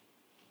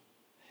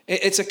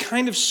 It's a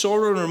kind of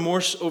sorrow and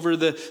remorse over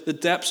the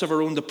depths of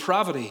our own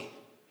depravity.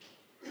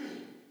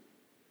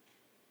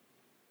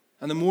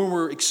 And the more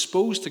we're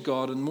exposed to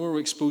God and the more we're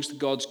exposed to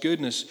God's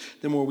goodness,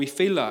 the more we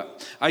feel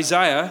that.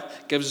 Isaiah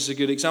gives us a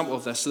good example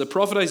of this. So the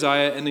prophet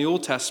Isaiah in the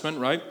Old Testament,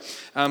 right,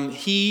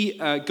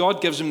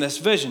 God gives him this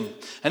vision.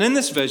 And in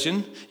this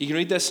vision, you can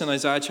read this in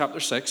Isaiah chapter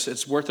 6.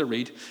 It's worth a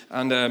read.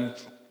 And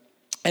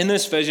in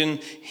this vision,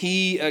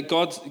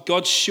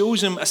 God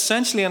shows him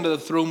essentially into the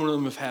throne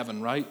room of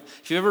heaven, right?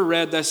 If you've ever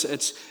read this,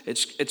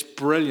 it's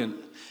brilliant.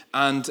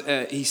 And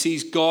he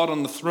sees God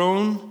on the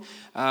throne.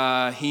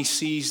 He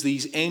sees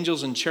these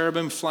angels and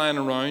cherubim flying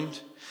around.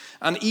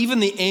 And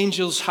even the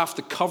angels have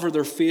to cover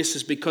their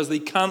faces because they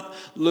can't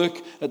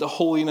look at the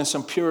holiness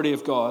and purity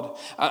of God.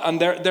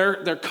 And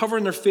they're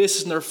covering their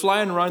faces and they're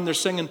flying around. They're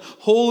singing,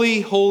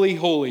 holy, holy,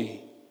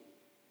 holy.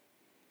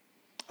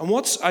 And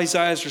what's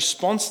Isaiah's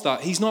response to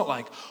that? He's not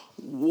like,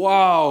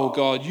 wow,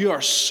 God, you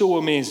are so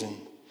amazing.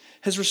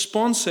 His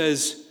response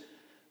is,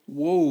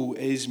 woe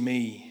is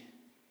me.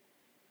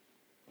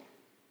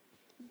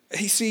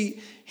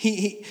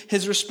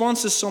 His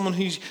response is someone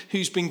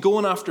who's been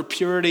going after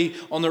purity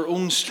on their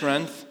own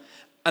strength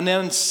and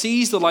then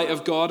sees the light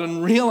of God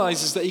and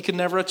realizes that he can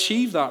never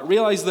achieve that.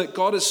 Realizes that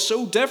God is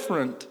so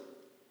different.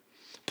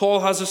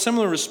 Paul has a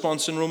similar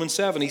response in Romans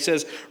 7. He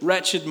says,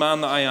 wretched man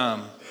that I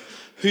am,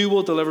 who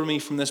will deliver me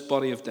from this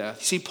body of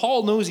death? You see,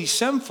 Paul knows he's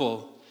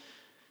sinful.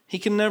 He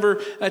can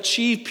never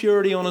achieve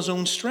purity on his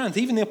own strength.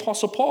 Even the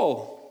Apostle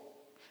Paul.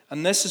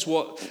 And this is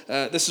what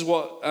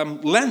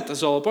Lent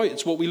is all about.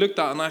 It's what we looked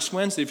at on Ash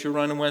Wednesday, if you're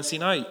around on Wednesday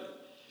night.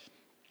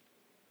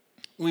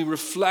 We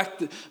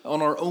reflect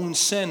on our own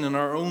sin and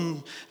our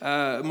own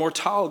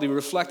mortality. We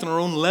reflect on our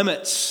own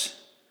limits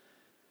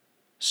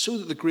so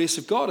that the grace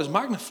of God is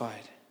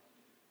magnified.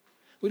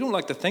 We don't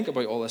like to think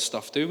about all this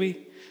stuff, do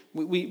we?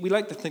 We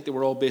like to think that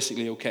we're all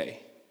basically okay.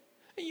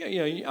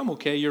 Yeah, I'm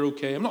okay, you're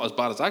okay. I'm not as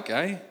bad as that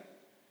guy.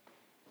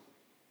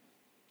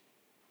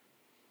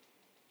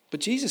 But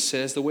Jesus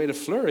says the way to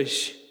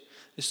flourish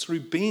is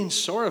through being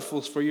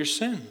sorrowful for your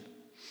sin.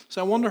 So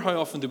I wonder how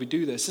often do we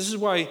do this? This is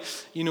why,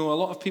 a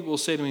lot of people will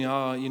say to me,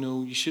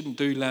 you shouldn't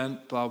do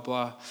Lent, blah,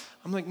 blah.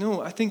 I'm like, no,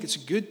 I think it's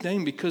a good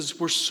thing because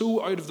we're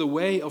so out of the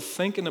way of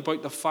thinking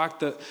about the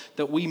fact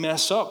that we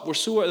mess up. We're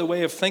so out of the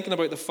way of thinking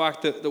about the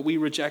fact that we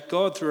reject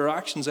God through our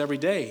actions every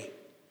day.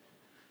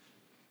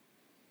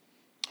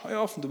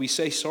 How often do we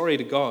say sorry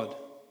to God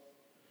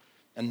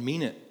and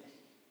mean it?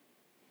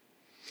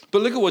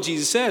 But look at what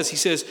Jesus says. He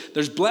says,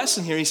 there's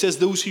blessing here. He says,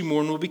 those who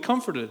mourn will be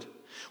comforted.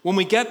 When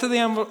we get to the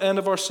end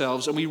of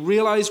ourselves and we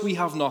realize we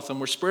have nothing,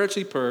 we're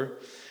spiritually poor,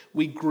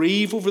 we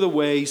grieve over the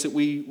ways that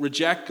we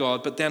reject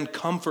God, but then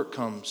comfort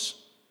comes.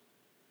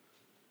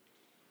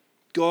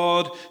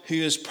 God, who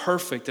is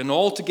perfect and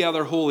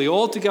altogether holy,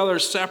 altogether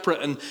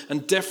separate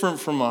and different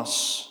from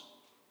us,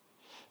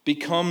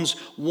 becomes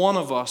one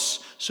of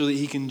us so that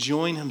he can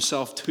join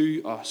himself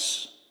to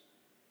us.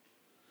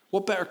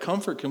 What better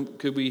comfort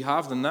could we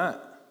have than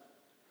that?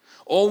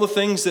 All the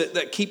things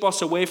that keep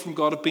us away from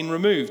God have been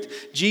removed.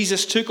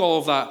 Jesus took all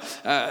of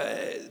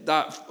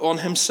that on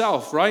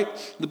himself, right?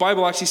 The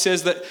Bible actually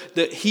says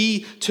that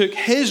he took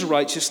his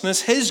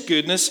righteousness, his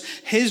goodness,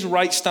 his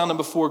right standing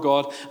before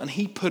God, and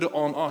he put it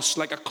on us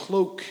like a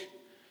cloak.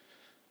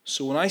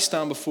 So when I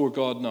stand before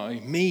God now,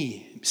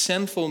 me,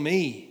 sinful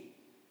me,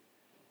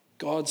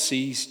 God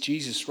sees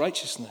Jesus'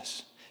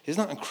 righteousness.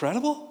 Isn't that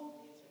incredible?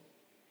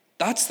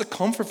 That's the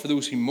comfort for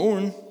those who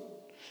mourn.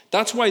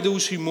 That's why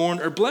those who mourn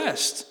are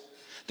blessed.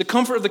 The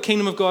comfort of the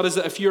kingdom of God is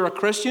that if you're a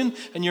Christian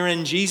and you're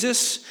in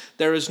Jesus,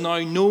 there is now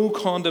no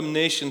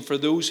condemnation for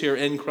those who are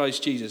in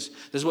Christ Jesus.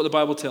 This is what the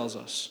Bible tells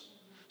us.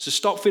 So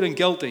stop feeling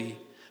guilty.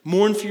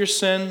 Mourn for your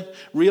sin.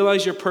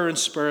 Realize you're poor in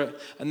spirit.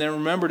 And then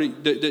remember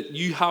that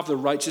you have the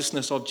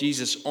righteousness of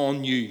Jesus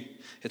on you.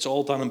 It's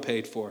all done and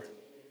paid for.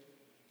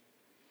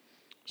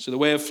 So the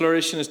way of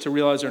flourishing is to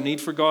realize our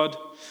need for God,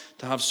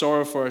 to have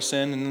sorrow for our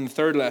sin. And then the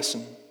third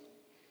lesson,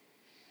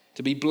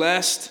 to be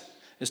blessed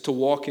is to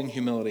walk in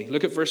humility.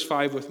 Look at verse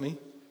 5 with me.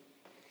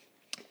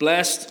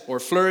 Blessed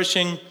or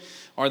flourishing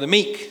are the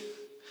meek,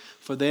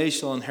 for they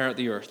shall inherit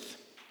the earth.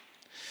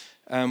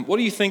 What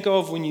do you think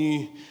of when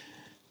you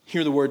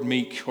hear the word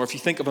meek? Or if you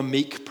think of a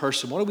meek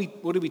person, what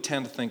do we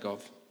tend to think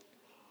of?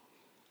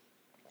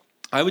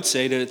 I would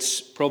say that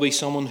it's probably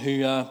someone who,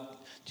 do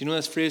you know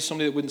that phrase,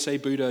 somebody that wouldn't say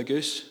Buddha a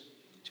goose?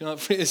 Do you know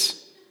that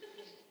phrase?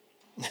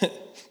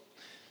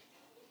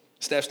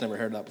 Steph's never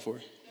heard that before.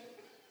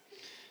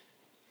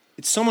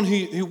 It's someone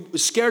who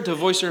is scared to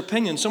voice their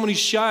opinion, someone who's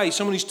shy,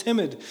 someone who's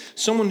timid,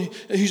 someone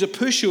who's a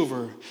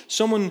pushover,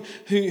 someone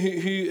who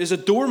is a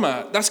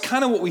doormat. That's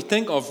kind of what we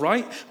think of,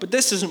 right? But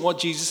this isn't what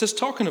Jesus is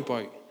talking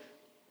about.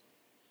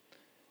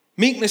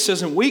 Meekness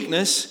isn't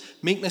weakness.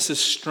 Meekness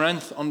is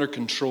strength under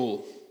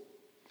control.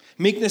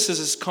 Meekness is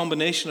this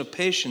combination of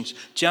patience,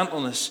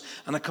 gentleness,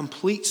 and a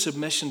complete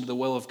submission to the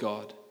will of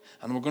God.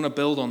 And we're going to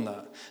build on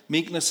that.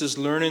 Meekness is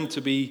learning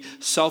to be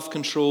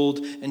self-controlled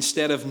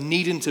instead of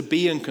needing to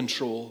be in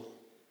control.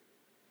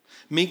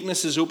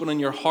 Meekness is opening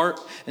your heart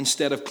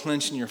instead of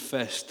clenching your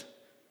fist.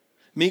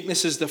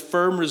 Meekness is the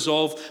firm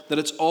resolve that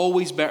it's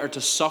always better to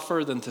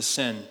suffer than to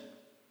sin.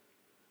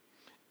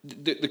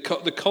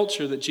 The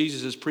culture that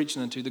Jesus is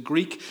preaching into, the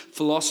Greek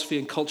philosophy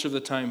and culture of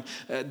the time,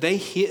 they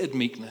hated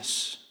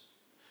meekness.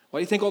 Why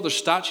do you think all their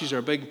statues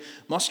are big,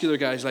 muscular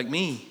guys like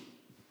me?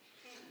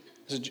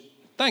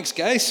 Thanks,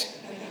 guys.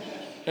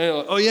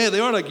 Oh, yeah,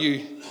 they are like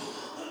you.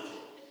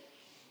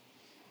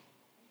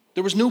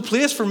 There was no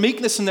place for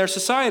meekness in their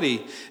society.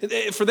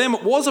 For them,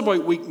 it was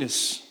about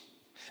weakness.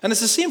 And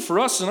it's the same for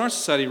us in our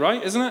society,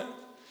 right? Isn't it?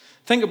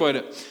 Think about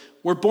it.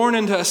 We're born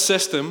into a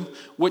system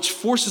which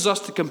forces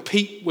us to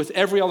compete with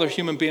every other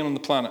human being on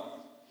the planet.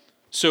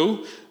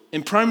 So,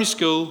 in primary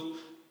school,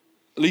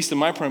 at least in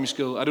my primary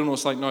school, I don't know what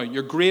it's like now,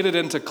 you're graded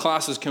into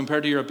classes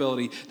compared to your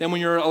ability. Then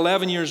when you're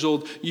 11 years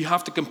old, you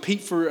have to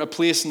compete for a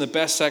place in the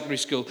best secondary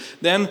school.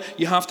 Then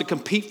you have to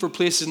compete for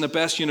places in the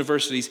best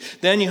universities.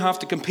 Then you have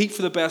to compete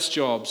for the best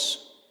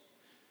jobs.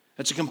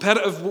 It's a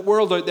competitive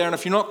world out there, and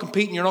if you're not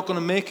competing, you're not going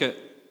to make it.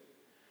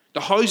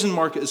 The housing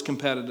market is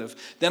competitive.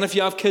 Then if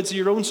you have kids of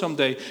your own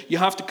someday, you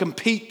have to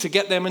compete to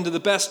get them into the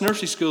best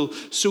nursery school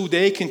so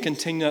they can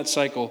continue that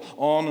cycle.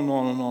 On and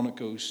on and on it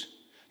goes.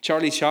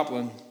 Charlie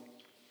Chaplin,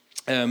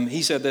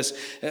 he said this,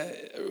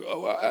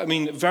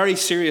 very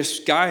serious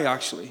guy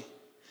actually.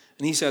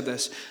 And he said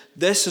this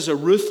is a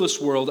ruthless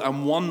world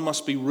and one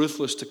must be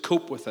ruthless to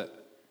cope with it.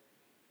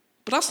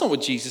 But that's not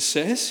what Jesus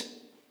says.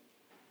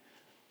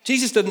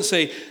 Jesus didn't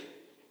say,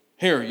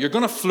 here, you're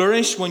going to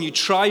flourish when you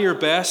try your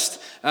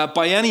best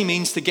by any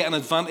means to get an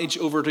advantage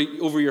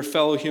over your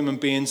fellow human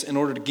beings in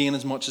order to gain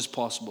as much as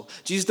possible.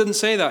 Jesus didn't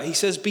say that. He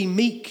says, be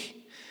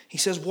meek. He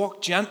says,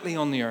 walk gently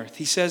on the earth.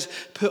 He says,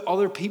 put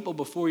other people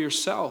before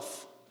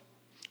yourself.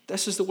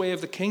 This is the way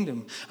of the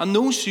kingdom. And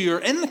those who are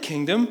in the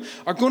kingdom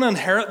are going to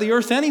inherit the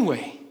earth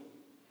anyway.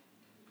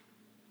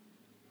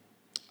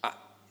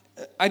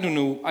 I don't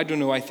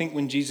know. I think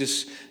when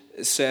Jesus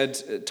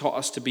taught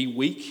us to be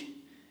weak,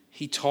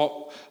 he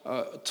taught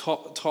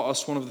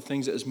us one of the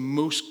things that is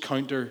most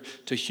counter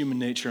to human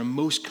nature and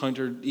most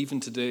counter even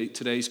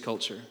today's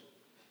culture.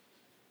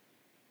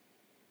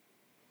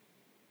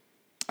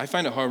 I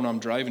find it hard when I'm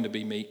driving to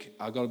be meek.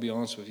 I've got to be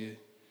honest with you.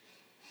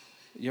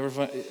 You ever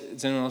find,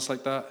 is anyone else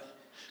like that?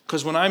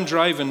 Because when I'm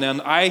driving,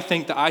 then I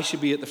think that I should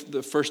be at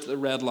the first at the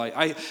red light.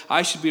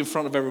 I should be in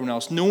front of everyone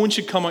else. No one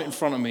should come out in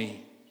front of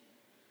me.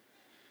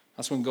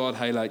 That's when God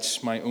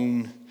highlights my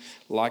own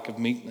lack of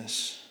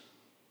meekness.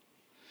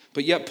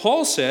 But yet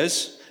Paul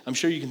says, I'm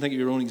sure you can think of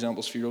your own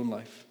examples for your own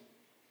life.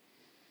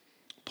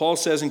 Paul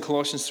says in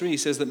Colossians 3, he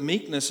says that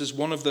meekness is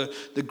one of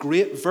the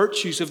great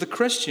virtues of the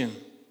Christian.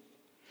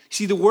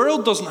 See, the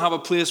world doesn't have a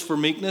place for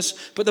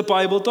meekness, but the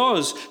Bible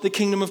does. The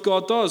kingdom of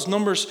God does.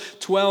 Numbers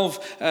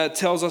 12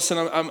 tells us, and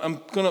I'm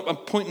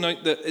pointing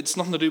out that it's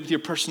nothing to do with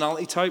your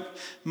personality type.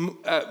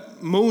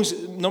 Numbers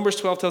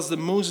 12 tells us that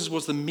Moses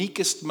was the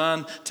meekest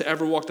man to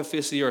ever walk the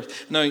face of the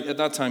earth. Now, at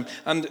that time,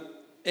 and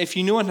if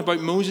you know anything about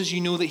Moses, you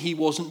know that he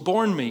wasn't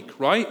born meek,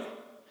 right?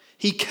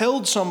 He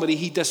killed somebody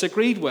he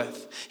disagreed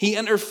with. He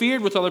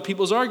interfered with other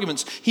people's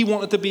arguments. He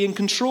wanted to be in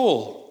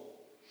control.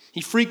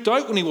 He freaked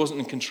out when he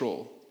wasn't in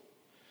control.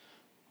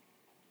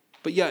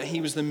 But yet he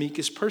was the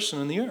meekest person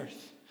on the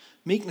earth.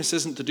 Meekness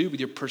isn't to do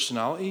with your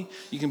personality.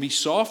 You can be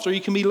soft or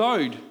you can be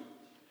loud.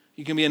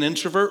 You can be an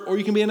introvert or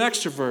you can be an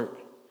extrovert.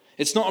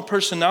 It's not a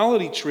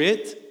personality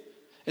trait.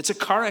 It's a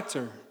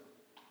character.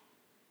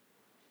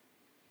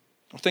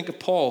 I think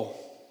of Paul,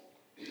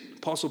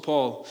 Apostle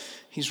Paul.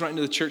 He's writing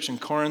to the church in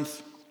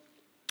Corinth.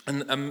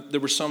 And there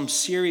were some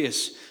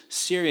serious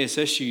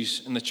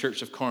issues in the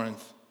church of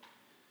Corinth.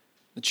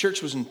 The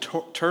church was in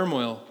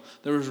turmoil.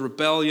 There was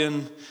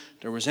rebellion.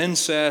 There was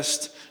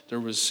incest,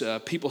 there was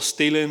people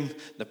stealing,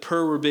 the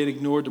poor were being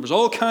ignored. There was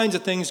all kinds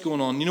of things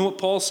going on. You know what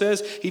Paul says?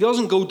 He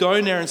doesn't go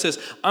down there and says,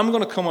 I'm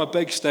going to come with a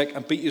big stick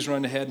and beat you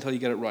around the head until you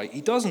get it right.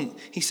 He doesn't.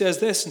 He says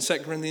this in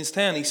 2 Corinthians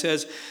 10. He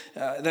says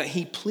that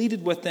he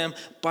pleaded with them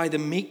by the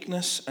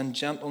meekness and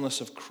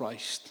gentleness of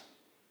Christ.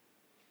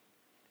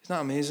 Isn't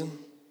that amazing?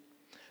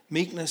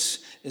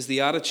 Meekness is the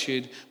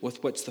attitude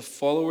with which the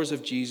followers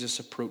of Jesus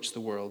approach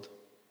the world.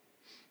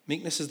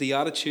 Meekness is the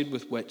attitude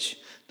with which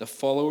the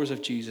followers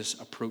of Jesus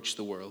approach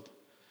the world.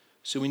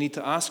 So we need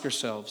to ask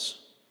ourselves,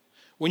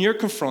 when you're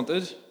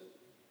confronted,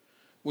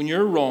 when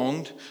you're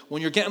wronged,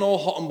 when you're getting all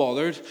hot and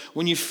bothered,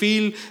 when you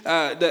feel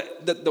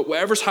that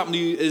whatever's happened to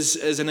you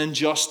is an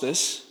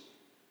injustice,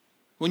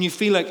 when you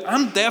feel like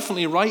I'm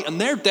definitely right and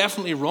they're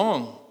definitely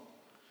wrong,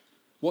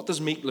 what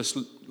does meekness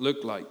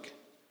look like?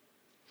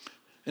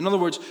 In other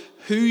words,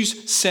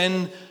 whose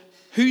sin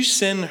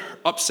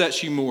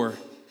upsets you more?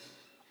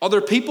 Other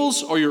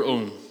people's or your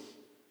own?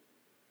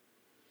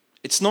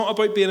 It's not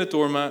about being a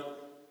doormat.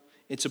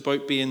 It's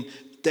about being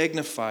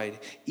dignified,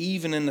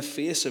 even in the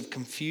face of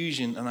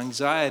confusion and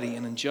anxiety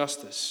and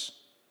injustice.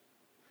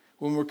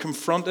 When we're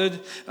confronted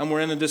and we're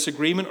in a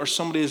disagreement or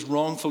somebody is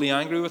wrongfully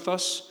angry with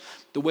us,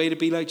 the way to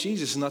be like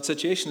Jesus in that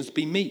situation is to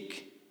be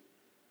meek.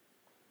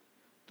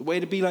 The way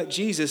to be like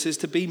Jesus is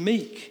to be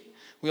meek.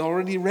 We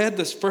already read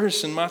this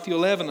verse in Matthew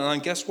 11,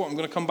 and guess what? I'm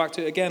going to come back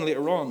to it again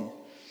later on.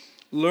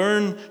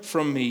 Learn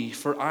from me,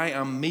 for I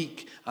am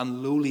meek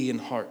and lowly in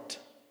heart.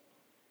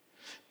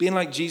 Being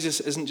like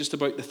Jesus isn't just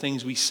about the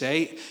things we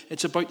say,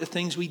 it's about the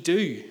things we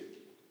do.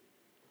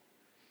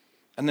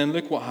 And then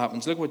look what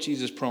happens. Look what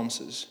Jesus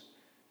promises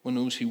when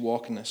those who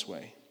walk in this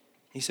way.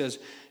 He says,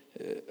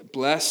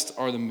 blessed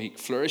are the meek,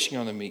 flourishing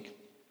are the meek,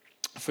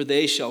 for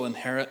they shall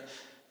inherit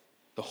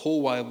the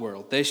whole wide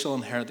world. They shall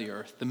inherit the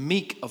earth. The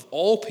meek of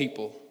all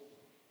people.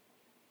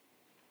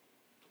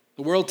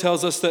 The world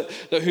tells us that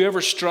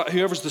whoever's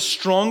the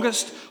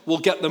strongest will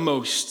get the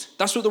most.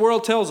 That's what the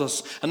world tells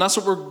us. And that's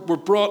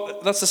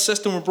what that's the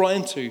system we're brought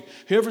into.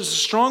 Whoever's the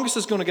strongest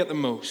is going to get the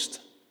most.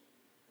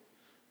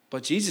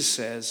 But Jesus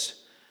says,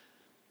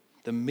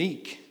 the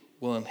meek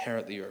will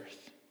inherit the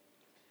earth.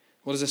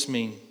 What does this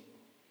mean?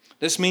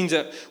 This means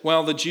that,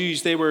 well, the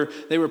Jews, they were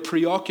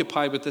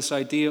preoccupied with this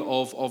idea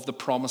of the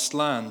promised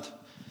land.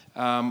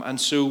 And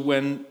so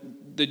when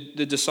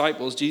the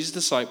disciples, Jesus'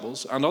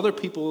 disciples, and other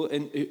people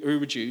who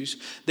were Jews,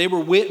 they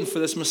were waiting for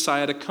this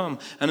Messiah to come.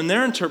 And in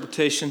their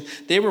interpretation,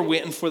 they were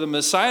waiting for the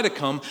Messiah to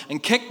come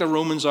and kick the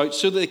Romans out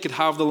so that they could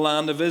have the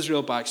land of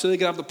Israel back, so they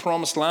could have the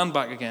promised land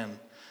back again.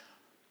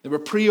 They were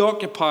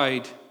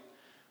preoccupied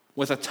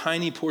with a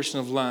tiny portion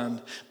of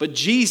land. But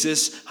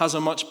Jesus has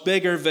a much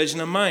bigger vision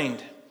in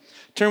mind.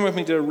 Turn with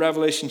me to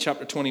Revelation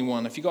chapter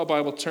 21. If you've got a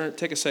Bible,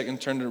 take a second,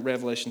 turn to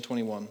Revelation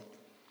 21.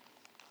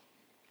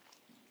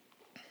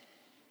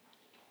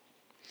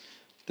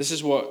 This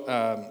is what,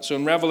 so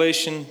in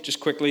Revelation, just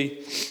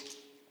quickly,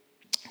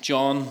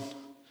 John,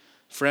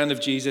 friend of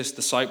Jesus,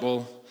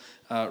 disciple,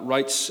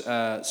 writes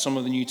some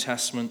of the New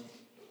Testament,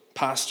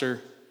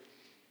 pastor,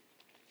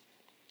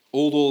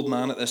 old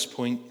man at this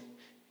point.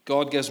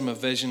 God gives him a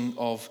vision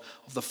of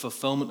the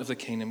fulfillment of the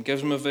kingdom,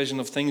 gives him a vision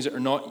of things that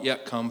are not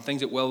yet come, things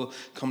that will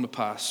come to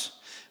pass.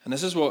 And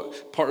this is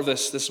what, part of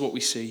this is what we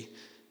see.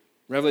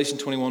 Revelation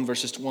 21,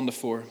 verses 1 to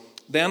 4.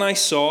 Then I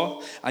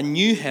saw a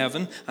new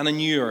heaven and a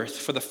new earth,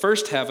 for the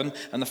first heaven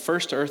and the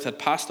first earth had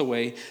passed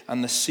away,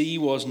 and the sea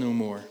was no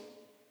more.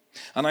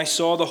 And I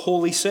saw the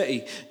holy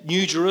city,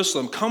 New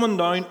Jerusalem, coming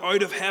down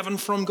out of heaven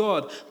from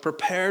God,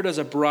 prepared as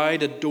a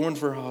bride adorned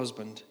for her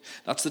husband.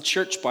 That's the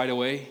church, by the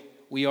way.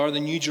 We are the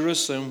New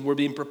Jerusalem. We're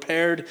being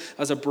prepared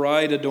as a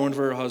bride adorned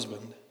for her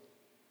husband.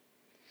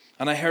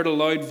 And I heard a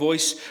loud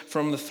voice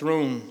from the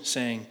throne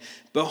saying,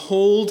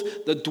 Behold,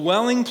 the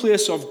dwelling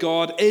place of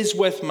God is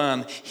with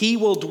man. He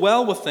will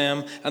dwell with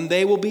them, and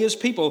they will be his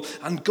people.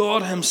 And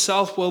God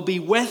himself will be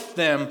with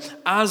them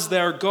as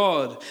their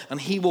God.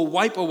 And he will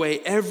wipe away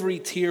every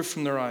tear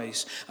from their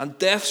eyes. And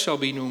death shall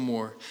be no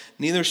more.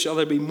 Neither shall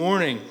there be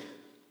mourning,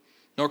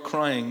 nor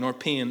crying, nor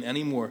pain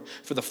any more.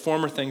 For the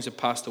former things have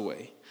passed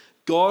away.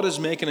 God is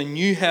making a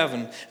new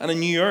heaven and a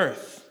new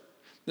earth.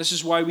 This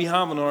is why we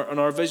have in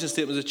our vision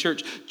statement as a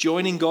church,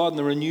 joining God in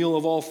the renewal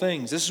of all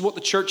things. This is what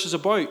the church is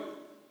about.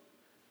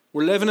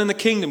 We're living in the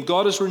kingdom.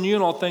 God is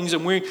renewing all things,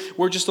 and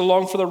we're just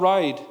along for the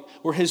ride.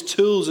 We're his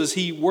tools as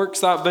he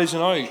works that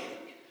vision out.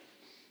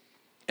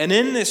 And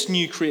in this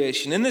new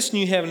creation, in this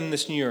new heaven, in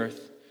this new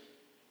earth,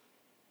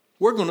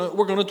 we're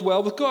going to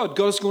dwell with God.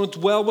 God is going to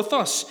dwell with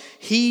us.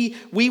 We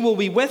will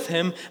be with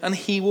him, and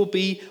he will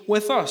be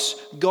with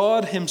us.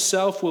 God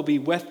himself will be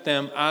with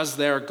them as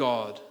their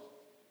God.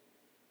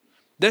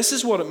 This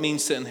is what it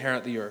means to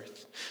inherit the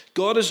earth.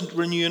 God is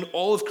renewing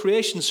all of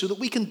creation so that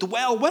we can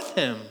dwell with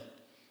him.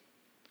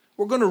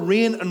 We're going to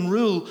reign and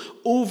rule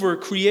over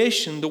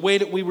creation the way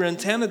that we were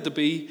intended to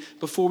be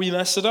before we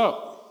mess it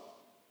up.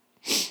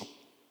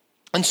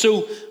 And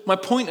so my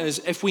point is,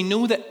 if we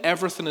know that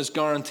everything is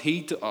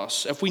guaranteed to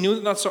us, if we know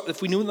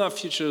that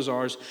future is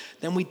ours,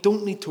 then we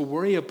don't need to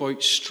worry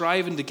about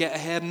striving to get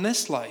ahead in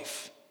this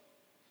life.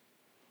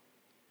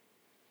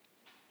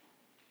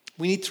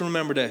 We need to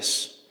remember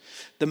this.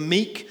 The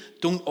meek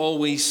don't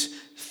always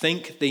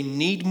think they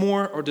need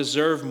more or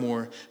deserve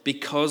more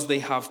because they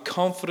have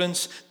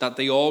confidence that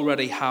they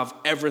already have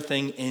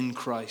everything in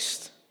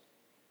Christ.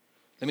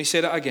 Let me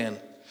say that again.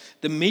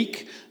 The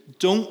meek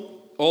don't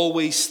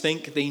always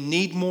think they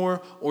need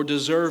more or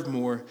deserve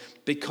more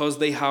because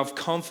they have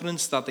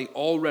confidence that they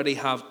already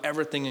have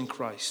everything in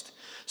Christ.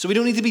 So we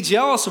don't need to be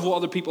jealous of what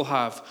other people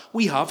have.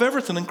 We have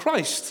everything in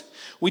Christ.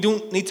 We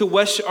don't need to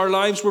wish our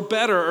lives were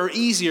better or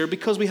easier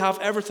because we have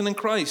everything in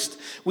Christ.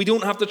 We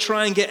don't have to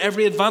try and get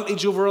every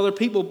advantage over other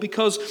people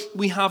because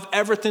we have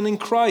everything in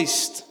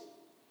Christ.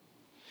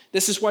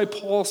 This is why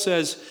Paul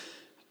says,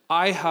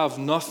 I have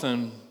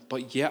nothing,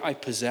 but yet I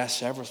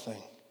possess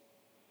everything.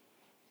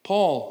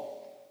 Paul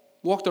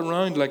walked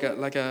around like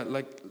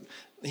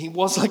he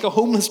was like a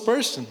homeless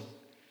person.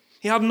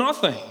 He had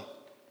nothing,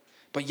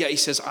 but yet he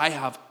says, I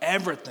have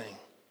everything.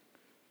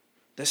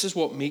 This is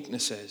what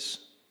meekness is.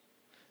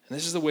 And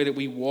this is the way that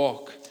we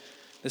walk.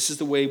 This is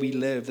the way we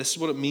live. This is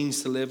what it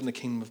means to live in the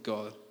kingdom of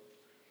God.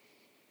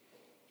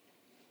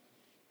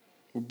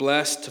 We're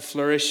blessed. To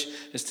flourish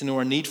is to know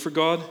our need for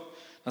God.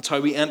 That's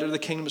how we enter the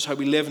kingdom. It's how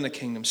we live in the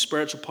kingdom.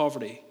 Spiritual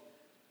poverty.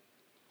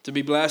 To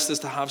be blessed is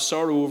to have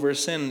sorrow over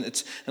sin.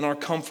 And our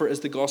comfort is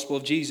the gospel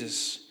of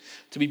Jesus.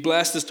 To be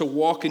blessed is to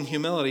walk in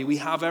humility. We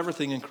have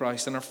everything in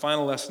Christ. And our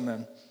final lesson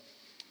then.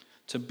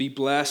 To be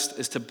blessed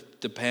is to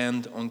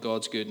depend on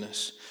God's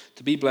goodness.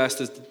 To be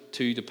blessed is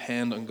to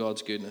depend on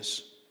God's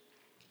goodness.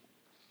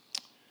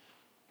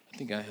 I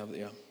think I have it,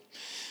 yeah.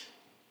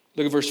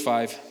 Look at verse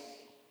 5.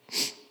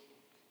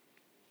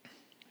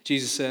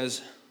 Jesus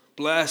says,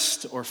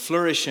 Blessed or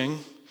flourishing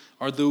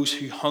are those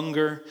who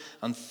hunger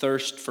and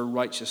thirst for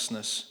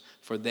righteousness,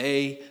 for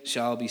they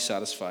shall be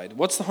satisfied.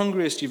 What's the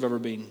hungriest you've ever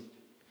been?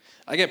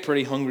 I get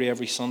pretty hungry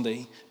every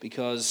Sunday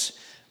because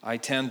I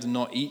tend to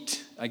not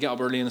eat. I get up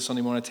early on a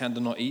Sunday morning, I tend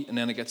to not eat, and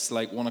then it gets to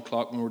like 1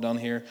 o'clock when we're done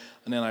here,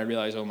 and then I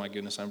realize, oh my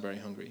goodness, I'm very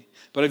hungry.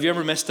 But have you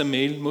ever missed a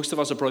meal? Most of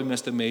us have probably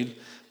missed a meal.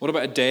 What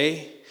about a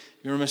day?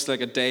 You ever missed like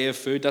a day of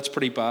food? That's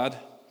pretty bad.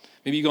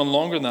 Maybe you've gone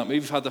longer than that. Maybe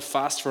you've had to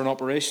fast for an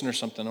operation or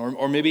something,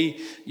 or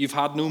maybe you've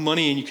had no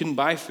money and you couldn't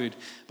buy food.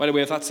 By the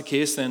way, if that's the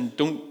case, then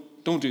don't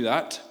do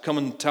that. Come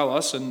and tell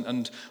us,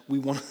 and we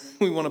want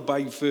to buy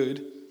you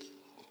food.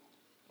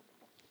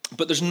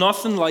 But there's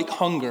nothing like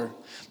hunger.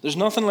 There's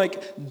nothing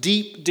like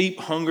deep, deep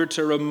hunger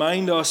to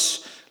remind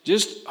us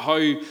just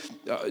how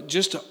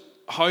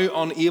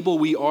unable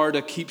we are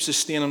to keep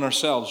sustaining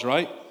ourselves,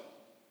 right?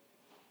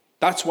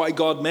 That's why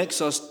God makes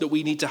us that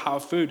we need to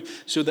have food.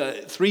 So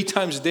that 3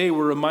 times a day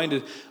we're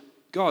reminded,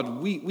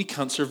 God, we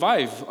can't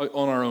survive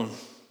on our own.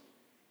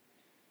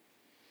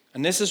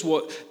 And this is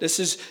what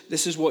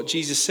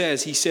Jesus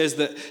says. He says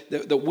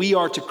that we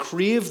are to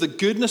crave the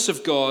goodness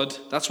of God.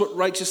 That's what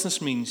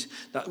righteousness means.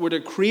 That we're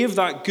to crave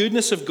that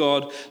goodness of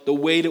God the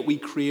way that we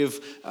crave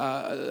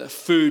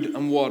food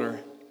and water.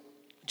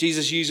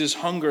 Jesus uses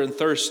hunger and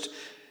thirst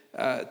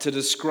to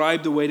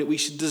describe the way that we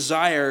should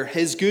desire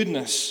his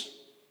goodness.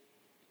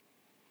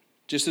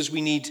 Just as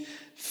we need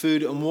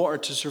food and water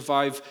to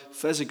survive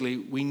physically,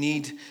 we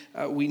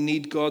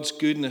need God's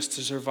goodness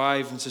to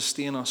survive and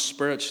sustain us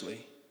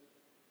spiritually.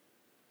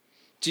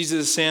 Jesus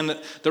is saying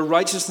that the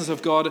righteousness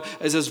of God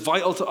is as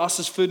vital to us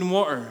as food and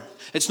water.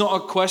 It's not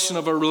a question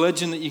of a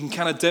religion that you can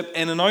kind of dip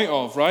in and out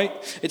of, right?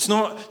 It's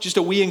not just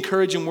a wee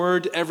encouraging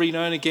word every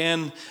now and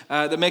again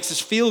that makes us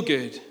feel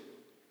good.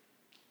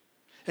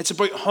 It's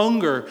about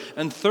hunger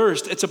and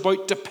thirst. It's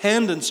about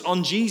dependence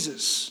on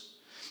Jesus.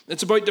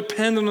 It's about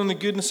depending on the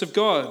goodness of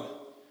God.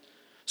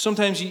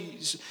 Sometimes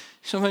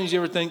you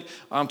ever think,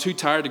 I'm too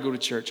tired to go to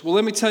church. Well,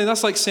 let me tell you,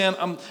 that's like saying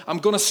I'm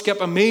going to skip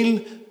a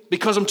meal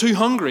because I'm too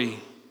hungry.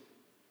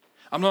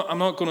 I'm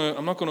not going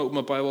to open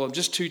my Bible. I'm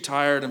just too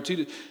tired.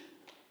 Well,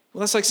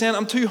 that's like saying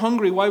I'm too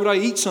hungry. Why would I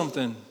eat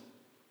something?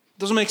 It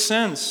doesn't make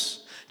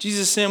sense.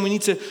 Jesus is saying we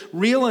need to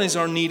realize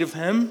our need of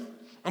him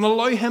and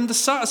allow him to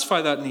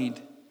satisfy that need.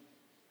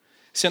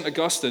 St.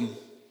 Augustine,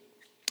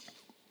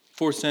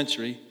 4th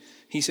century,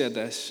 he said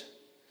this.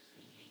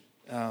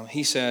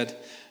 He said,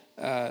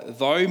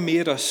 thou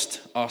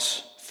madest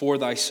us for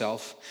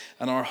thyself,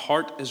 and our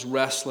heart is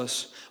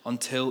restless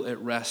until it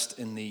rests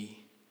in thee.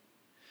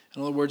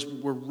 In other words,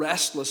 we're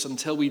restless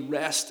until we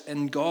rest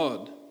in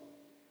God.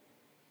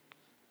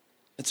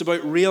 It's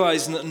about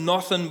realizing that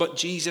nothing but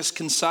Jesus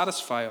can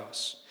satisfy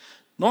us.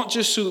 Not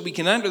just so that we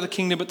can enter the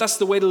kingdom, but that's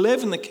the way to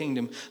live in the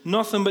kingdom.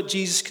 Nothing but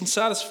Jesus can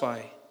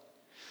satisfy.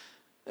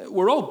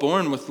 We're all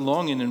born with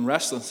longing and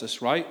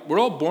restlessness, right? We're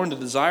all born to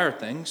desire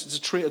things. It's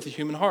a trait of the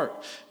human heart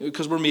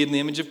because we're made in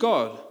the image of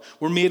God.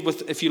 We're made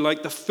with, if you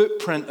like, the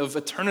footprint of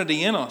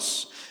eternity in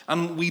us.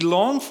 And we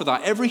long for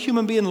that. Every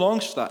human being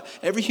longs for that.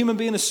 Every human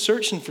being is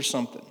searching for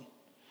something.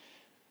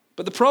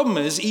 But the problem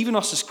is, even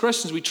us as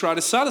Christians, we try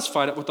to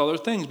satisfy it with other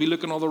things. We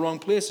look in all the wrong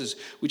places.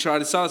 We try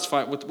to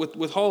satisfy it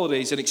with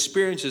holidays and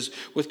experiences,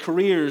 with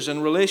careers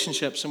and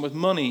relationships and with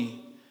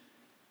money.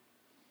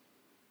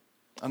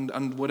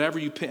 And whatever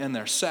you put in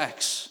there,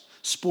 sex,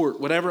 sport,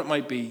 whatever it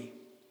might be.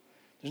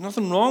 There's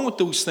nothing wrong with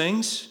those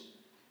things,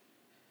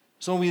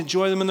 as long as we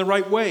enjoy them in the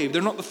right way.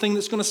 They're not the thing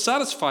that's going to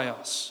satisfy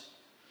us.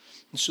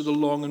 And so the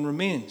longing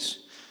remains.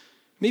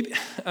 Maybe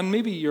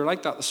you're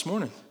like that this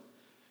morning.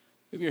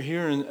 Maybe you're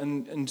here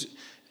and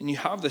you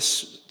have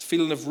this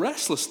feeling of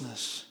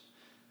restlessness.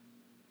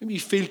 Maybe you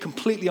feel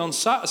completely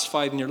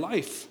unsatisfied in your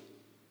life.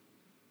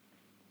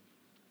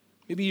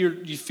 Maybe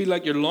you feel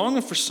like you're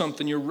longing for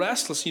something, you're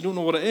restless, you don't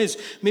know what it is.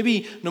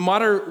 Maybe no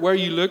matter where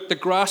you look, the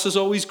grass is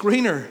always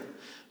greener.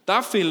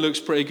 That field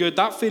looks pretty good,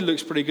 that field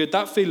looks pretty good,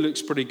 that field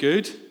looks pretty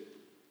good.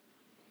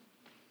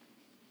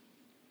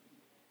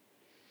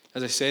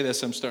 As I say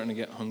this, I'm starting to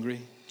get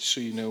hungry, just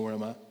so you know where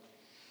I'm at.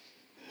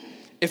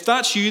 If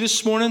that's you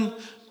this morning,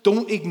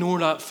 don't ignore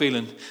that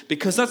feeling,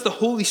 because that's the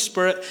Holy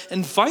Spirit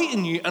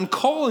inviting you and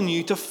calling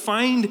you to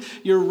find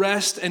your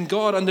rest in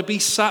God and to be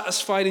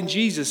satisfied in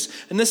Jesus.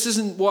 And this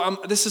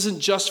isn't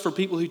just for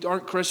people who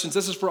aren't Christians.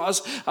 This is for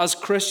us as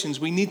Christians.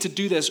 We need to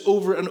do this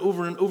over and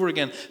over and over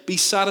again. Be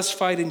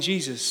satisfied in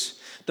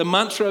Jesus. The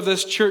mantra of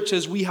this church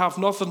is we have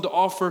nothing to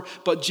offer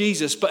but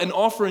Jesus. But in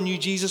offering you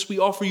Jesus, we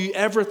offer you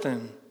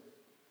everything.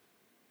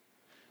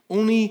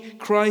 Only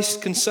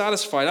Christ can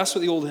satisfy. That's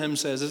what the old hymn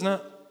says, isn't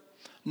it?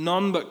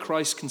 None but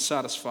Christ can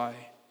satisfy.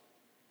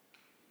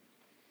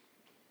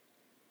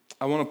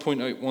 I want to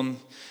point out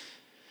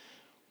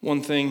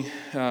one thing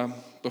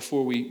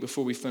before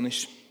we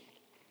finish.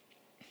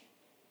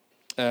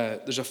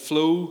 There's a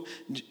flow.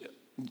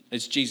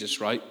 It's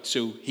Jesus, right?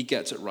 So he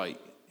gets it right.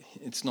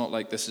 It's not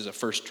like this is a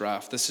first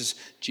draft. This is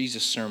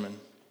Jesus' sermon. And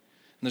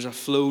there's a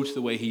flow to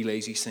the way he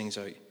lays these things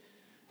out.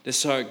 This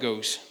is how it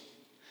goes.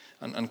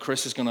 And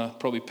Chris is going to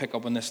probably pick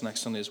up on this next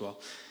Sunday as well.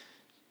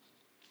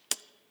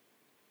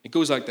 It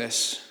goes like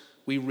this.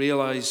 We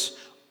realize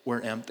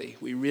we're empty.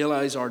 We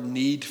realize our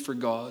need for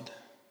God.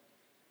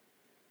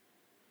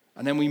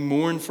 And then we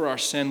mourn for our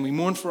sin. We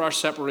mourn for our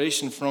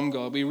separation from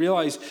God. We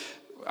realize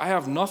I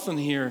have nothing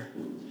here.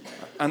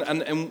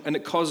 And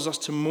it causes us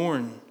to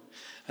mourn.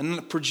 And then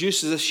it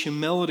produces this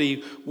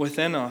humility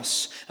within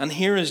us. And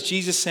here is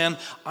Jesus saying,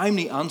 I'm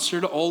the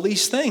answer to all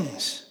these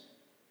things.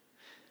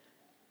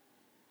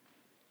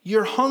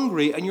 You're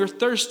hungry and you're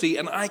thirsty,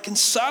 and I can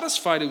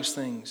satisfy those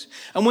things.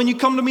 And when you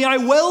come to me, I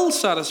will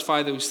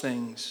satisfy those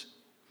things.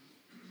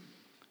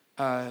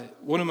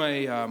 One of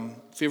my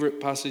favorite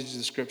passages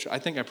of Scripture,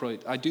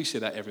 I do say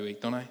that every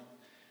week, don't I?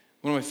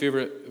 One of my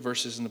favorite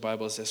verses in the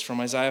Bible is this, from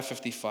Isaiah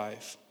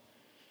 55.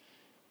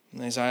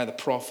 And Isaiah the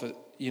prophet,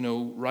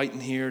 writing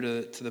here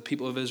to the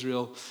people of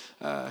Israel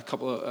a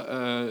couple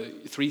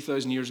of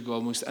 3,000 years ago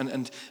almost,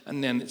 and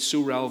then it's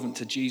so relevant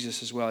to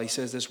Jesus as well. He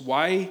says this,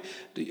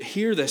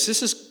 hear this.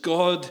 This is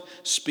God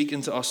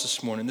speaking to us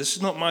this morning. This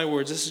is not my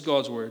words, this is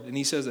God's word. And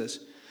he says this,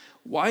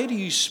 why do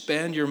you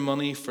spend your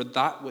money for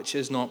that which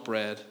is not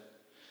bread,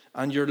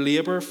 and your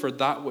labor for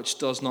that which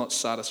does not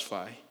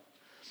satisfy?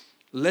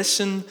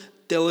 Listen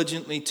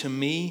diligently to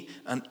me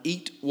and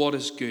eat what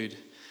is good,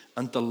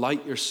 and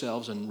delight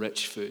yourselves in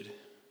rich food.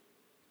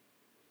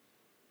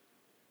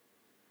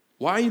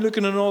 Why are you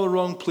looking in all the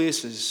wrong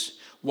places?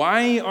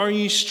 Why are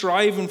you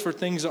striving for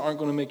things that aren't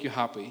going to make you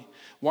happy?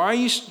 Why are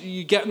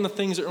you getting the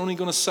things that are only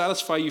going to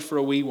satisfy you for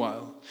a wee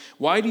while?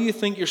 Why do you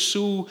think you're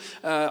so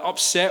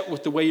upset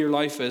with the way your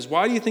life is?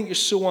 Why do you think you're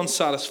so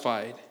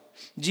unsatisfied?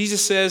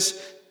 Jesus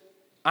says,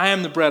 I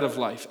am the bread of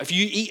life. If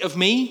you eat of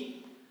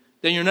me,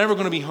 then you're never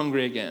going to be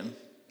hungry again.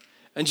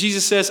 And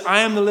Jesus says, I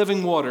am the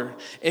living water.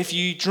 If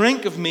you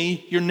drink of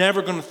me, you're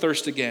never going to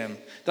thirst again.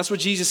 That's what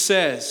Jesus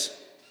says.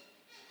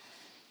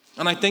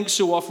 And I think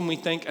so often we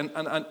think,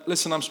 and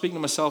listen, I'm speaking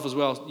to myself as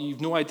well.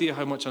 You've no idea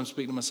how much I'm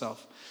speaking to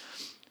myself.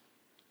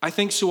 I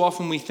think so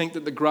often we think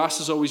that the grass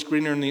is always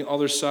greener on the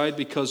other side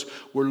because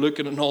we're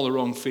looking at all the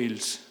wrong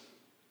fields.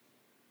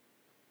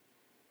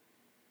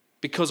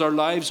 Because our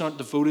lives aren't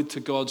devoted to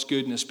God's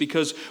goodness.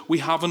 Because it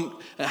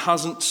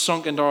hasn't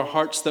sunk into our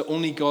hearts that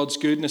only God's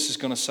goodness is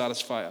going to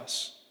satisfy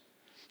us.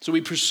 So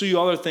we pursue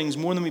other things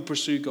more than we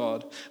pursue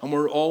God. And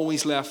we're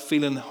always left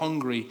feeling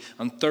hungry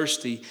and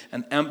thirsty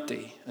and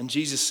empty. And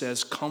Jesus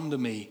says, come to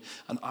me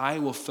and I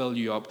will fill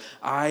you up.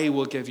 I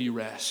will give you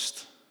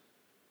rest.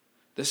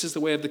 This is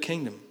the way of the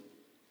kingdom.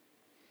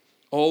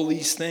 All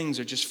these things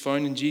are just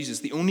found in Jesus.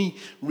 The only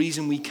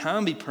reason we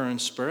can be poor in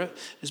spirit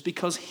is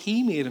because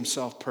he made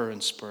himself poor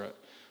in spirit.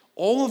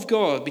 All of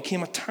God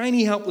became a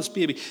tiny helpless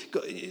baby.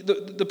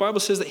 The Bible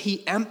says that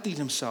he emptied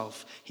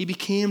himself. He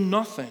became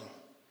nothing.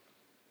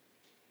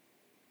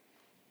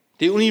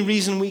 The only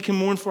reason we can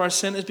mourn for our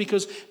sin is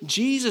because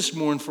Jesus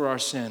mourned for our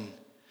sin.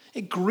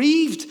 It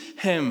grieved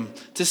him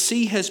to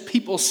see his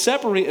people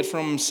separated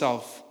from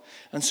himself.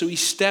 And so he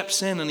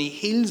steps in and he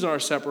heals our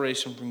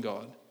separation from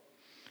God.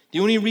 The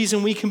only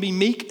reason we can be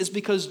meek is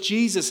because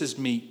Jesus is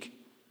meek.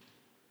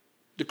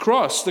 The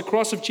cross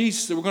of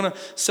Jesus that we're going to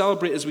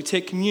celebrate as we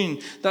take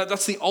communion,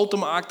 that's the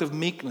ultimate act of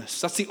meekness.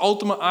 That's the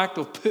ultimate act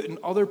of putting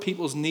other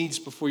people's needs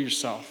before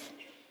yourself.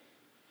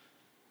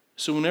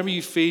 So whenever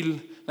you feel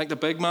like the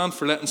big man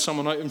for letting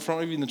someone out in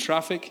front of you in the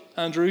traffic,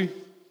 Andrew,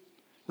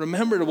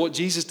 remember what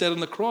Jesus did on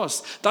the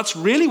cross. That's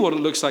really what it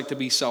looks like to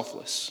be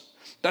selfless.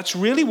 That's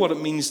really what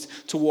it means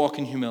to walk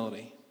in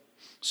humility.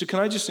 So can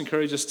I just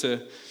encourage us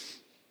to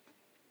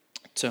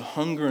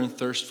hunger and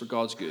thirst for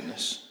God's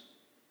goodness?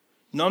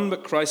 None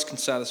but Christ can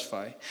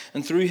satisfy.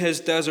 And through his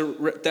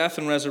death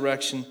and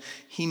resurrection,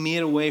 he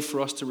made a way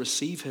for us to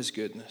receive his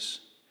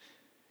goodness.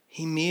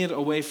 He made a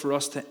way for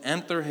us to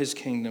enter his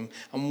kingdom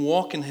and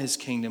walk in his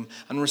kingdom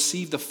and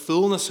receive the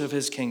fullness of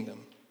his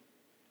kingdom.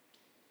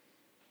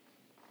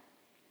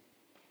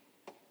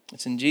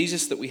 It's in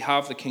Jesus that we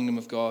have the kingdom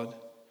of God.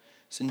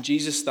 It's in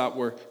Jesus that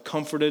we're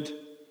comforted.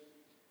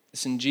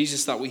 It's in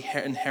Jesus that we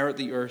inherit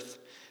the earth.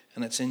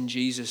 And it's in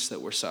Jesus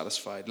that we're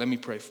satisfied. Let me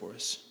pray for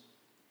us.